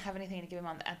 I didn't have anything to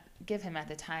give him at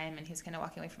the time, and he was kind of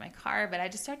walking away from my car. But I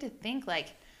just started to think, like,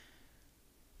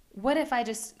 what if I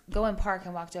just go and park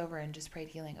and walked over and just prayed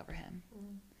healing over him?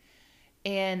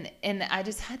 And I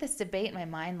just had this debate in my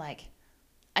mind, like,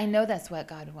 I know that's what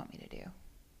God would want me to do.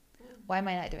 Why am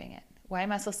I not doing it? Why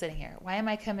am I still sitting here? Why am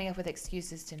I coming up with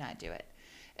excuses to not do it?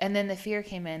 And then the fear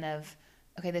came in of,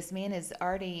 okay, this man is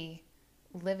already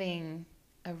living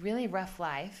a really rough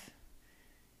life.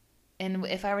 And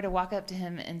if I were to walk up to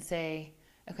him and say,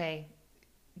 okay,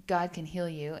 God can heal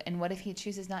you, and what if he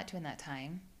chooses not to in that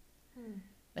time?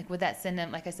 Like, would that send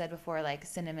him, like I said before, like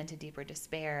send him into deeper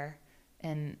despair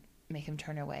and make him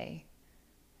turn away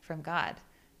from God?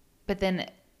 But then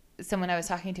someone I was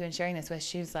talking to and sharing this with,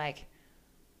 she was like,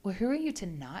 well, who are you to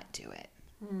not do it?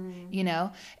 You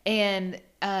know? And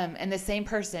the same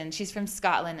person, she's from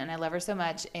Scotland, and I love her so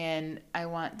much, and I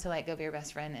want to like go be her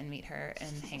best friend and meet her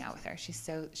and hang out with her.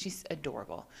 She's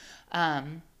adorable.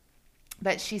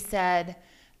 But she said,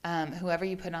 whoever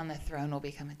you put on the throne will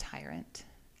become a tyrant.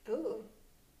 Ooh.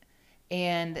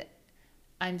 And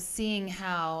I'm seeing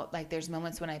how, like, there's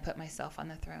moments when I put myself on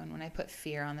the throne, when I put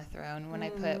fear on the throne, when I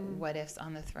put what ifs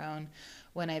on the throne,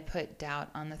 when I put doubt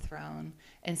on the throne,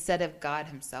 instead of God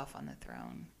himself on the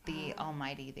throne, the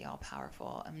almighty, the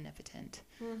all-powerful, omnipotent,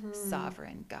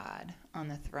 sovereign God on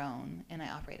the throne, and I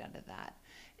operate out of that.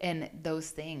 And those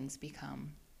things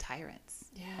become tyrants.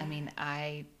 Yeah. I mean,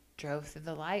 I drove through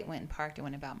the light, went and parked, and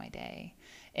went about my day.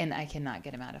 And I cannot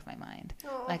get him out of my mind.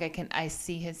 Aww. Like I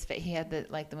see his face. He had the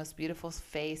most beautiful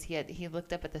face. He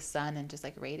looked up at the sun and just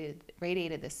like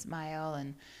radiated this smile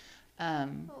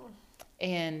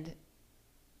and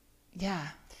yeah.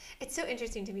 It's so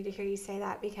interesting to me to hear you say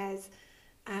that because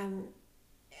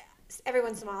every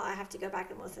once in a while I have to go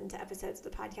back and listen to episodes of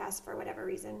the podcast for whatever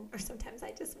reason, or sometimes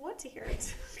I just want to hear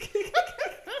it.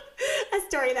 A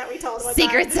story that we told one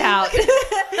Secrets time. out.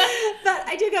 But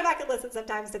I do go back and listen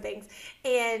sometimes to things,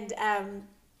 and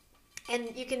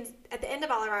you can, at the end of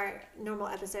all of our normal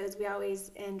episodes, we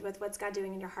always end with what's God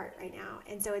doing in your heart right now.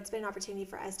 And so it's been an opportunity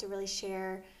for us to really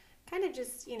share kind of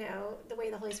just, you know, the way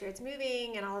the Holy Spirit's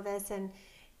moving and all of this. And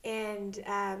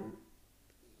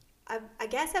I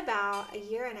guess about a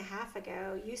year and a half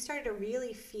ago, you started to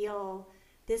really feel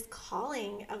this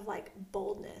calling of like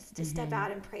boldness to step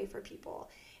out and pray for people.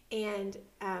 And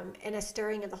a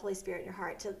stirring of the Holy Spirit in your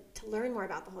heart to learn more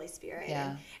about the Holy Spirit.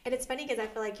 Yeah. And it's funny because I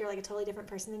feel like you're like a totally different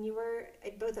person than you were.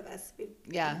 Both of us. We've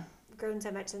grown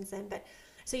so much since then. But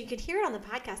so you could hear it on the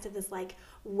podcast of this like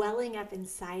welling up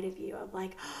inside of you of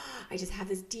like, oh, I just have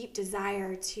this deep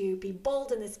desire to be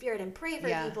bold in the Spirit and pray for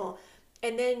people.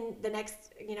 And then the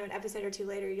next, you know, an episode or two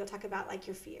later, you'll talk about like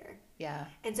your fear. Yeah.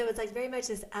 And so it's like very much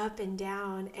this up and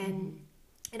down and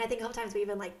I think a couple times we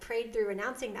even like prayed through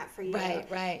announcing that for you.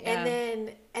 Right. Yeah.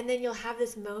 And then you'll have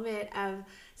this moment of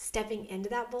stepping into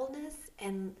that boldness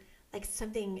and like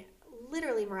something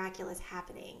literally miraculous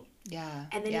happening. Yeah.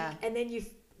 And then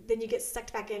you get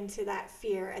sucked back into that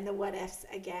fear and the what ifs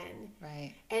again.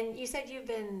 Right. And you said you've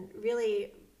been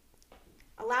really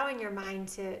allowing your mind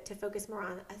to focus more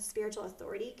on a spiritual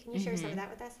authority. Can you share some of that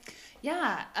with us?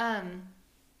 Yeah.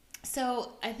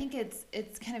 So I think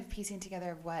it's kind of piecing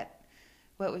together what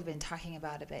we've been talking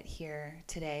about a bit here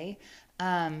today.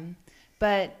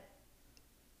 But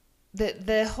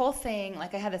the whole thing,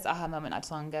 like I had this aha moment not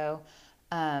too long ago,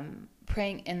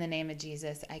 praying in the name of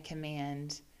Jesus, I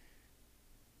command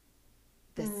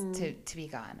this to be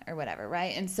gone or whatever.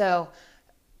 Right. And so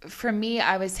for me,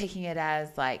 I was taking it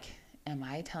as like, am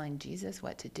I telling Jesus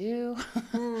what to do?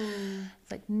 It's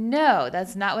like, no,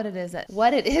 that's not what it is.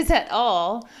 What it is at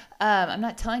all. I'm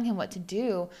not telling him what to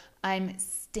do. I'm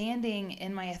standing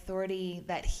in my authority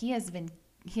that he has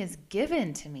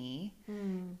given to me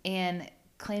and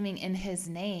claiming in his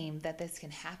name that this can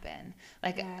happen.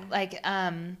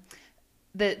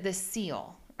 The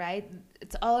seal, right?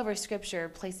 It's all over scripture,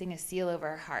 placing a seal over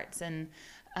our hearts. And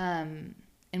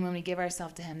when we give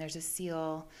ourselves to him, there's a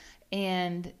seal.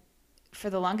 And for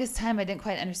the longest time, I didn't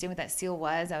quite understand what that seal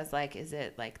was. I was like, is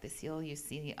it like the seal you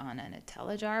see on a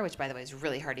Nutella jar, which by the way is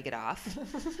really hard to get off?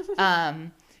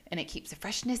 And it keeps the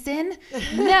freshness in?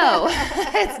 No,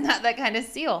 it's not that kind of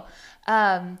seal.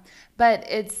 But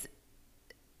it's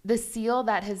the seal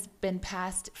that has been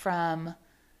passed from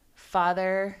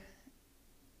father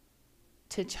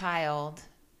to child.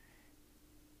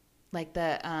 Like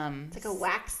the it's like a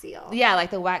wax seal. Yeah,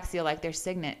 like the wax seal, like their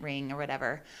signet ring or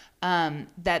whatever.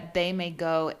 That they may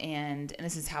go and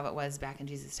this is how it was back in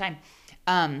Jesus' time,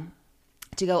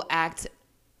 to go act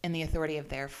in the authority of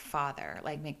their father,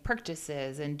 like make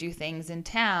purchases and do things in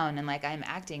town, and like I'm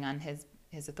acting on his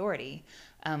authority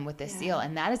with this seal,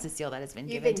 and that is the seal that has been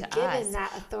given to us. You've been given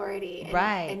that authority,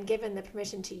 and given the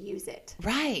permission to use it.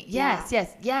 Right? Yes.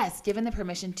 Given the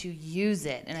permission to use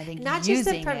it, and I think not just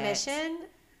the permission,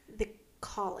 the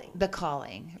calling. The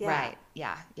calling, right?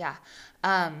 Yeah.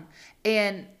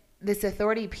 And this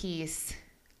authority piece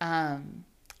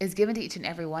is given to each and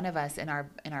every one of us in our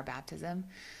baptism.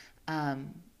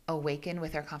 Awaken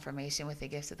with our confirmation with the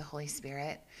gifts of the Holy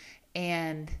Spirit,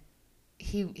 and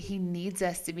he needs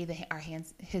us to be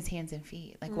his hands and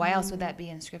feet. Like why else would that be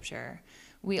in scripture?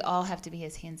 We all have to be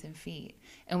his hands and feet,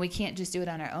 and we can't just do it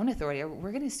on our own authority, or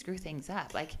we're going to screw things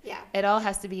up. Like it all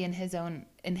has to be in his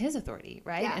authority,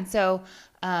 right? And so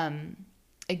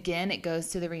again, it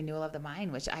goes to the renewal of the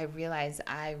mind, which I realize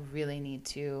I really need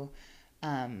to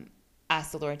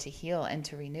ask the Lord to heal and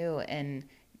to renew. And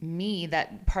me,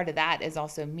 that part of that is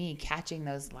also me catching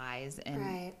those lies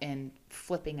and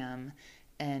flipping them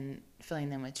and filling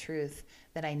them with truth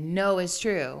that I know is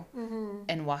true,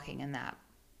 and walking in that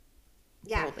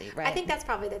boldly, right? I think that's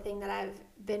probably the thing that I've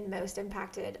been most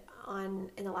impacted on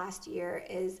in the last year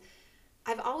is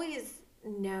I've always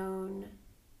known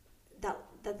that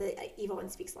the evil one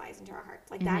speaks lies into our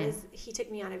hearts. Like that is, he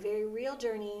took me on a very real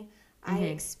journey. I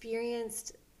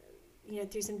experienced,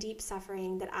 through some deep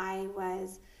suffering that I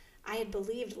had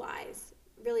believed lies,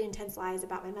 really intense lies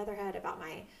about my motherhood, about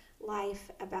my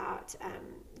life, about,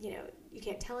 you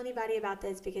can't tell anybody about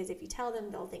this because if you tell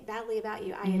them, they'll think badly about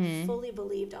you. I had fully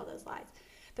believed all those lies.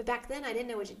 But back then, I didn't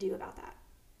know what to do about that.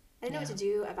 I didn't know what to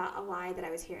do about a lie that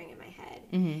I was hearing in my head.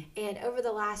 And over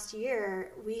the last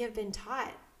year, we have been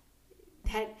taught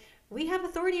that we have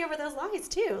authority over those lies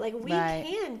too. Like we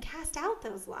can cast out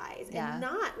those lies and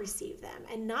not receive them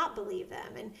and not believe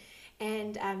them.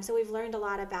 And so we've learned a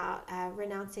lot about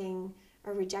renouncing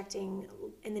or rejecting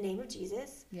in the name of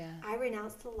Jesus. Yeah. I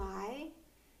renounce the lie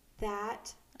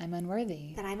that I'm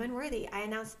unworthy. I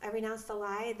renounce the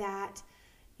lie that,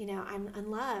 I'm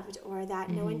unloved or that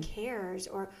no one cares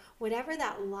or whatever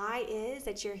that lie is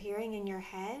that you're hearing in your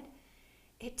head.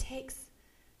 It takes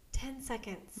 10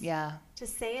 seconds. Yeah.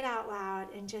 Just say it out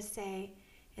loud and just say,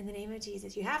 in the name of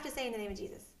Jesus. You have to say in the name of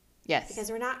Jesus. Yes.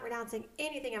 Because we're not renouncing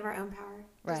anything of our own power.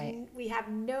 Right. We have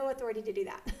no authority to do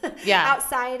that.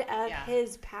 Outside of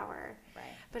his power. Right.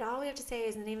 But all we have to say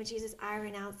is in the name of Jesus, I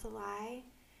renounce the lie.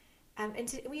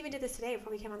 We even did this today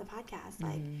before we came on the podcast.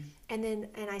 And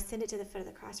I send it to the foot of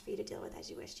the cross for you to deal with as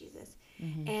you wish, Jesus.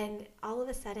 And all of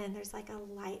a sudden there's like a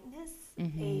lightness,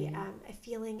 a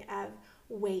feeling of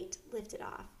weight lifted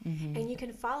off. And you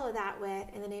can follow that with,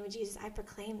 in the name of Jesus, I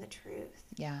proclaim the truth.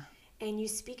 Yeah. And you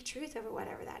speak truth over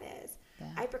whatever that is. Yeah.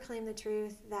 I proclaim the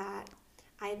truth that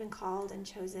I have been called and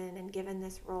chosen and given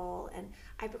this role. And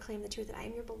I proclaim the truth that I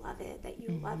am your beloved, that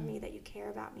you love me, that you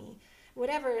care about me.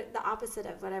 Whatever the opposite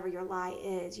of whatever your lie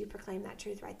is, you proclaim that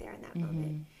truth right there in that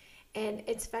moment. And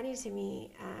it's funny to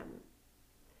me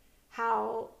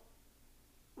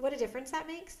what a difference that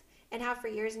makes. And how for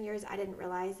years and years I didn't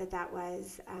realize that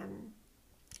was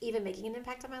even making an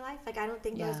impact on my life. Like I don't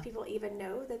think most people even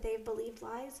know that they've believed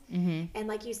lies. And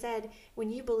like you said, when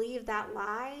you believe that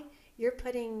lie, you're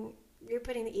putting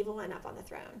the evil one up on the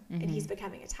throne, and he's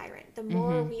becoming a tyrant. The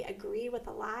more we agree with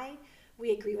the lie,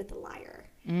 we agree with the liar,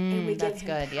 and we give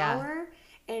him power.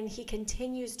 And he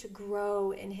continues to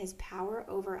grow in his power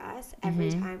over us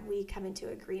every time we come into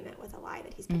agreement with a lie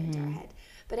that he's put into our head.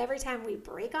 But every time we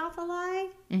break off a lie,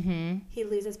 he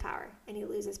loses power, and he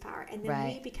loses power. And then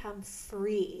we become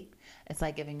free. It's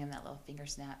like giving him that little finger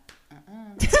snap.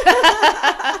 That's so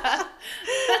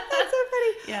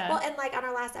funny. Yeah. Well, and like on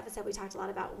our last episode, we talked a lot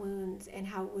about wounds and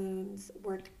how wounds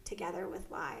work together with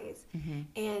lies.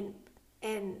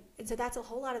 And so that's a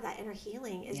whole lot of that inner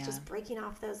healing is just breaking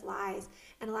off those lies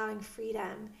and allowing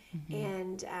freedom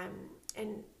and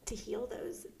to heal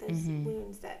those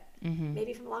wounds that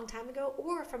maybe from a long time ago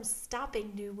or from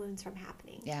stopping new wounds from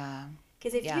happening. Yeah.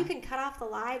 Because if you can cut off the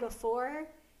lie before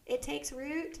it takes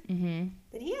root, then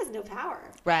he has no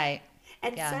power. Right.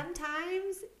 And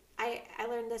sometimes I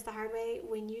learned this the hard way.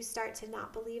 When you start to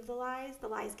not believe the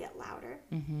lies get louder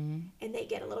and they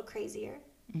get a little crazier.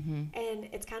 And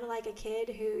it's kind of like a kid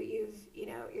who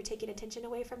you're taking attention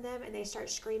away from them and they start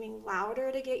screaming louder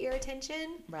to get your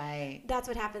attention. Right. That's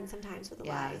what happens sometimes with the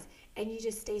lies. And you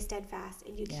just stay steadfast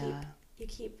and you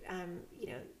keep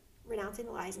renouncing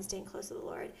the lies and staying close to the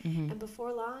Lord. And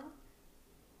before long,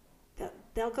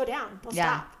 they'll go down. They'll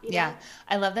stop. You know?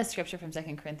 I love this scripture from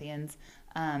 2 Corinthians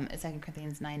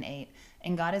 9:8.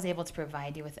 And God is able to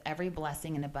provide you with every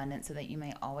blessing in abundance so that you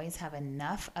may always have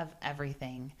enough of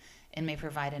everything and may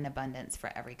provide an abundance for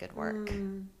every good work.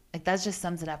 Like that just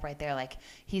sums it up right there. Like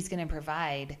he's going to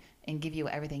provide and give you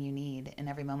everything you need in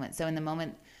every moment. So in the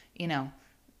moment,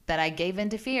 that I gave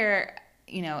into fear,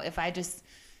 if I just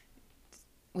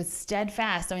was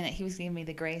steadfast, knowing that he was giving me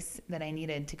the grace that I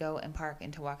needed to go and park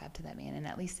and to walk up to that man and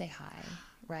at least say hi,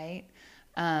 right?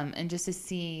 And just to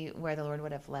see where the Lord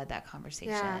would have led that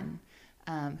conversation.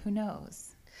 Who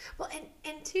knows? Well,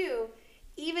 and two,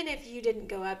 even if you didn't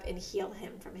go up and heal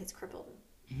him from his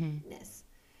crippledness,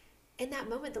 in that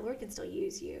moment, the Lord can still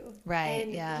use you. Right.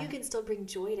 And you can still bring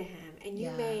joy to him. And you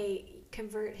may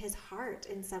convert his heart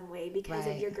in some way because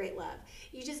of your great love.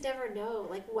 You just never know,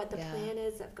 like, what the plan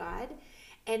is of God.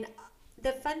 And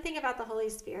the fun thing about the Holy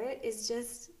Spirit is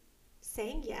just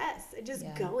saying yes and just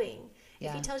going.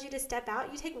 If he tells you to step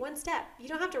out, you take one step. You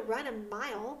don't have to run a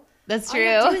mile. That's true.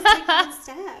 All you have to do is take one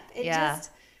step. And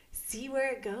just see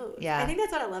where it goes. Yeah. I think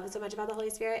that's what I love so much about the Holy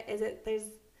Spirit is that there's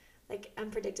like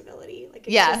unpredictability. Like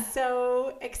it's Yeah. just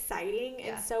so exciting and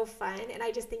Yeah. so fun. And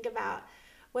I just think about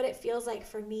what it feels like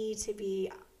for me to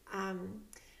be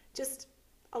just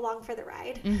along for the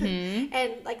ride. Mm-hmm.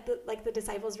 And like the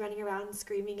disciples running around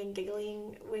screaming and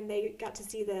giggling when they got to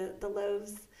see the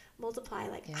loaves multiply.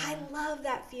 Like Yeah. I love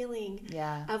that feeling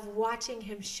Yeah. of watching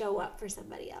him show up for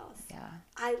somebody else. Yeah.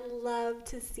 I love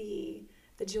to see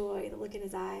the joy, the look in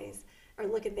his eyes, or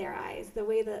look in their eyes, the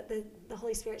way the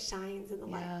Holy Spirit shines in the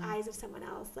Yeah. eyes of someone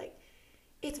else. Like,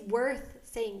 it's worth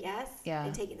saying yes Yeah.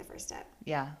 and taking the first step.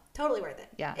 Yeah. Totally worth it.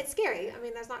 Yeah. It's scary. I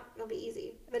mean, that's not going to be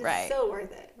easy, but Right. it's so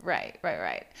worth it. Right.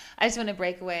 I just want to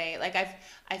break away. Like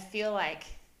I feel like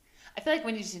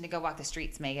we just need to go walk the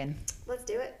streets, Megan. Let's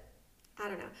do it. I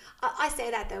don't know. I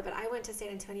say that though, but I went to San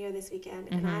Antonio this weekend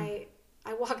and I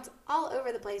walked all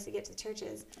over the place to get to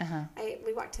churches. Uh-huh.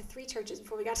 We walked to 3 churches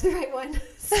before we got to the right one.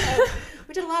 So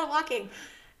we did a lot of walking.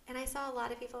 And I saw a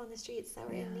lot of people in the streets that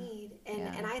were in need.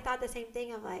 And I thought the same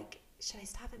thing of like, should I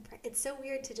stop and pray? It's so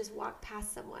weird to just walk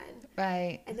past someone.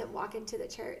 Right. And then walk into the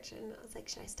church. And I was like,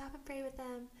 should I stop and pray with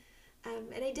them?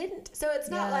 And I didn't. So it's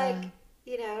not like,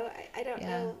 I don't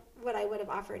know what I would have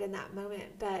offered in that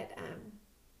moment.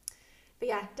 But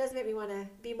yeah, it does make me want to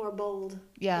be more bold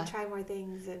and try more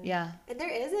things. And there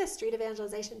is a street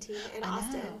evangelization team in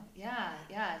Austin. Yeah.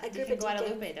 A group Deacon of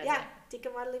Guadalupe deacons. does Yeah, it.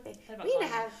 Deacon Guadalupe. About We need to calling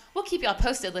have. We'll keep y'all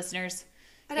posted, listeners.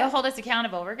 Y'all hold us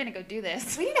accountable. We're gonna go do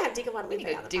this. We need to have Deacon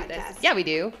Guadalupe on the do podcast. this. Yeah, we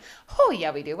do. Oh,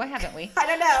 yeah, we do. Why haven't we? I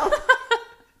don't know.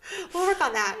 We'll work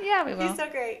on that. Yeah, we will. He's so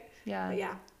great. Yeah. But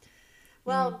yeah.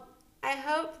 Well, I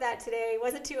hope that today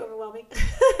wasn't too overwhelming.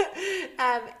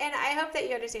 And I hope that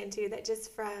you understand too that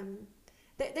just from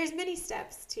there's many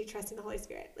steps to trusting the Holy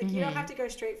Spirit. Like you don't have to go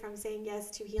straight from saying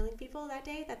yes to healing people that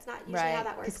day. That's not usually how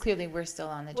that works. Because clearly we're still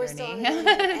on the We're journey, still on the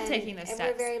journey and, taking those and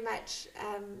steps. we're very much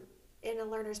in a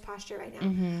learner's posture right now.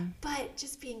 Mm-hmm. But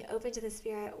just being open to the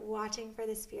Spirit, watching for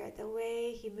the Spirit, the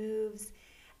way He moves,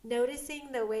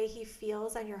 noticing the way He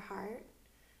feels on your heart,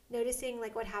 noticing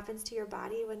like what happens to your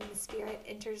body when the Spirit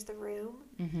enters the room.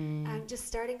 Mm-hmm. Just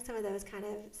starting some of those kind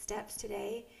of steps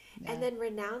today, and then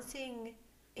renouncing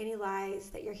any lies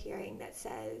that you're hearing that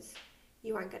says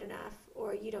you aren't good enough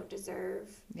or you don't deserve.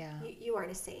 You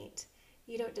aren't a saint.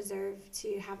 You don't deserve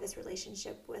to have this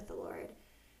relationship with the Lord,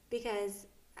 because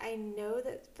I know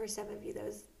that for some of you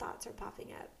those thoughts are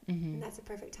popping up, and that's a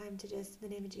perfect time to just, in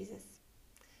the name of Jesus,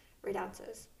 renounce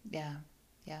those. Yeah.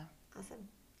 Awesome.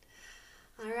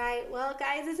 All right. Well,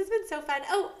 guys, this has been so fun.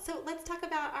 Oh, so let's talk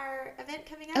about our event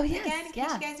coming up again. In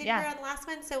case you guys didn't hear on the last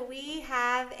one. So we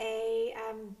have a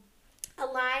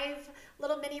live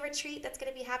little mini retreat that's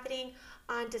going to be happening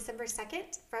on December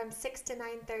 2nd from 6 to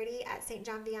 9:30 at St.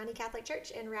 John Vianney Catholic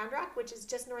Church in Round Rock, which is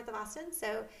just north of Austin.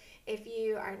 So if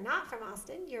you are not from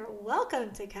Austin, you're welcome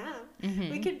to come.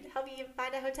 We can help you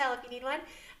find a hotel if you need one.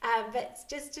 But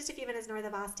just a few minutes north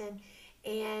of Austin.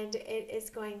 And it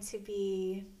is going to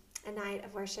be a night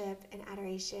of worship and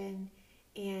adoration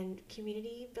and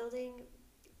community building,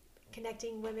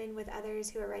 connecting women with others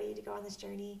who are ready to go on this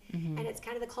journey. And it's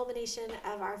kind of the culmination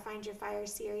of our Find Your Fire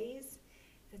series.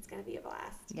 It's going to be a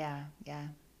blast. Yeah.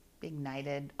 Be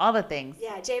ignited. All the things.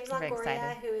 Yeah, James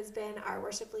Longoria, who has been our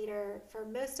worship leader for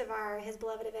most of our His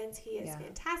Beloved events, he is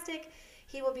fantastic.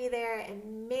 He will be there,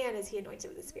 and man, is he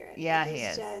anointed with the Spirit. Yeah, he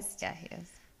is. He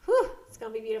is. Whew, it's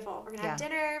going to be beautiful. We're going to have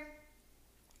dinner.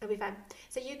 It'll be fun.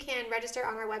 So you can register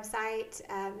on our website,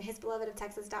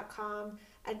 hisbelovedoftexas.com.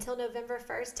 Until November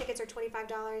 1st, tickets are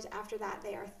 $25. After that,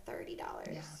 they are $30.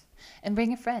 Yeah. And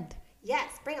bring a friend. Yes,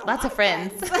 bring a Lots lot of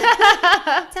friends.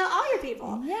 Tell all your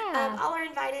people. Yeah. All are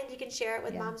invited. You can share it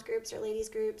with moms groups or ladies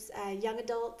groups, young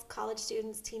adults, college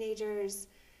students, teenagers.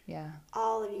 Yeah.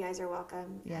 All of you guys are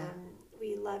welcome. Yeah.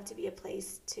 We love to be a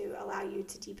place to allow you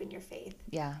to deepen your faith.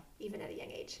 Yeah. Even at a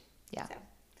young age. Yeah. So.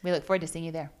 We look forward to seeing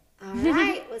you there. All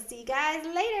right. We'll see you guys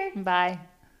later. Bye.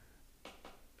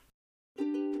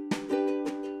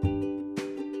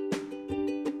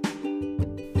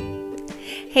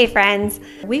 Hey friends,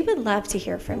 we would love to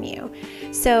hear from you.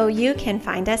 So you can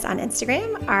find us on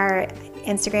Instagram. Our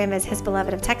Instagram is His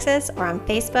Beloved of Texas, or on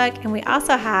Facebook. And we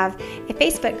also have a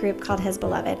Facebook group called His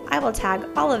Beloved. I will tag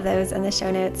all of those in the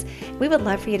show notes. We would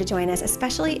love for you to join us,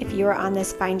 especially if you are on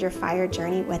this Find Your Fire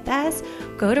journey with us.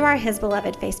 Go to our His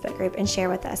Beloved Facebook group and share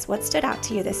with us what stood out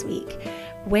to you this week.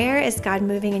 Where is God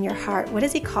moving in your heart? What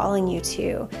is He calling you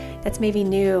to that's maybe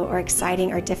new or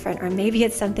exciting or different? Or maybe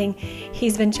it's something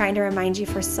He's been trying to remind you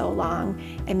for so long,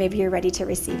 and maybe you're ready to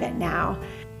receive it now.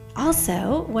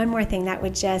 Also, one more thing that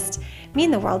would just mean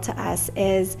the world to us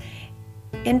is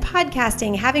In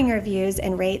podcasting, having reviews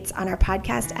and rates on our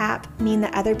podcast app mean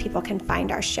that other people can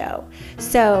find our show.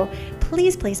 So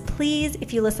please, please, please,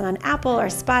 if you listen on Apple or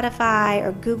Spotify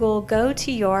or Google, go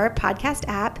to your podcast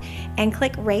app and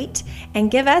click rate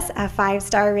and give us a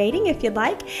 5-star rating if you'd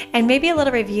like, and maybe a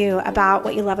little review about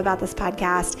what you love about this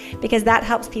podcast, because that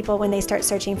helps people when they start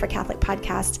searching for Catholic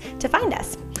podcasts to find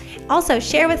us. Also,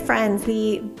 share with friends.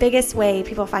 The biggest way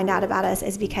people find out about us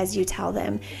is because you tell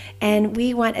them. And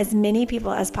we want as many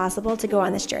people as possible to go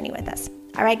on this journey with us.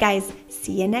 All right, guys,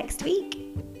 see you next week.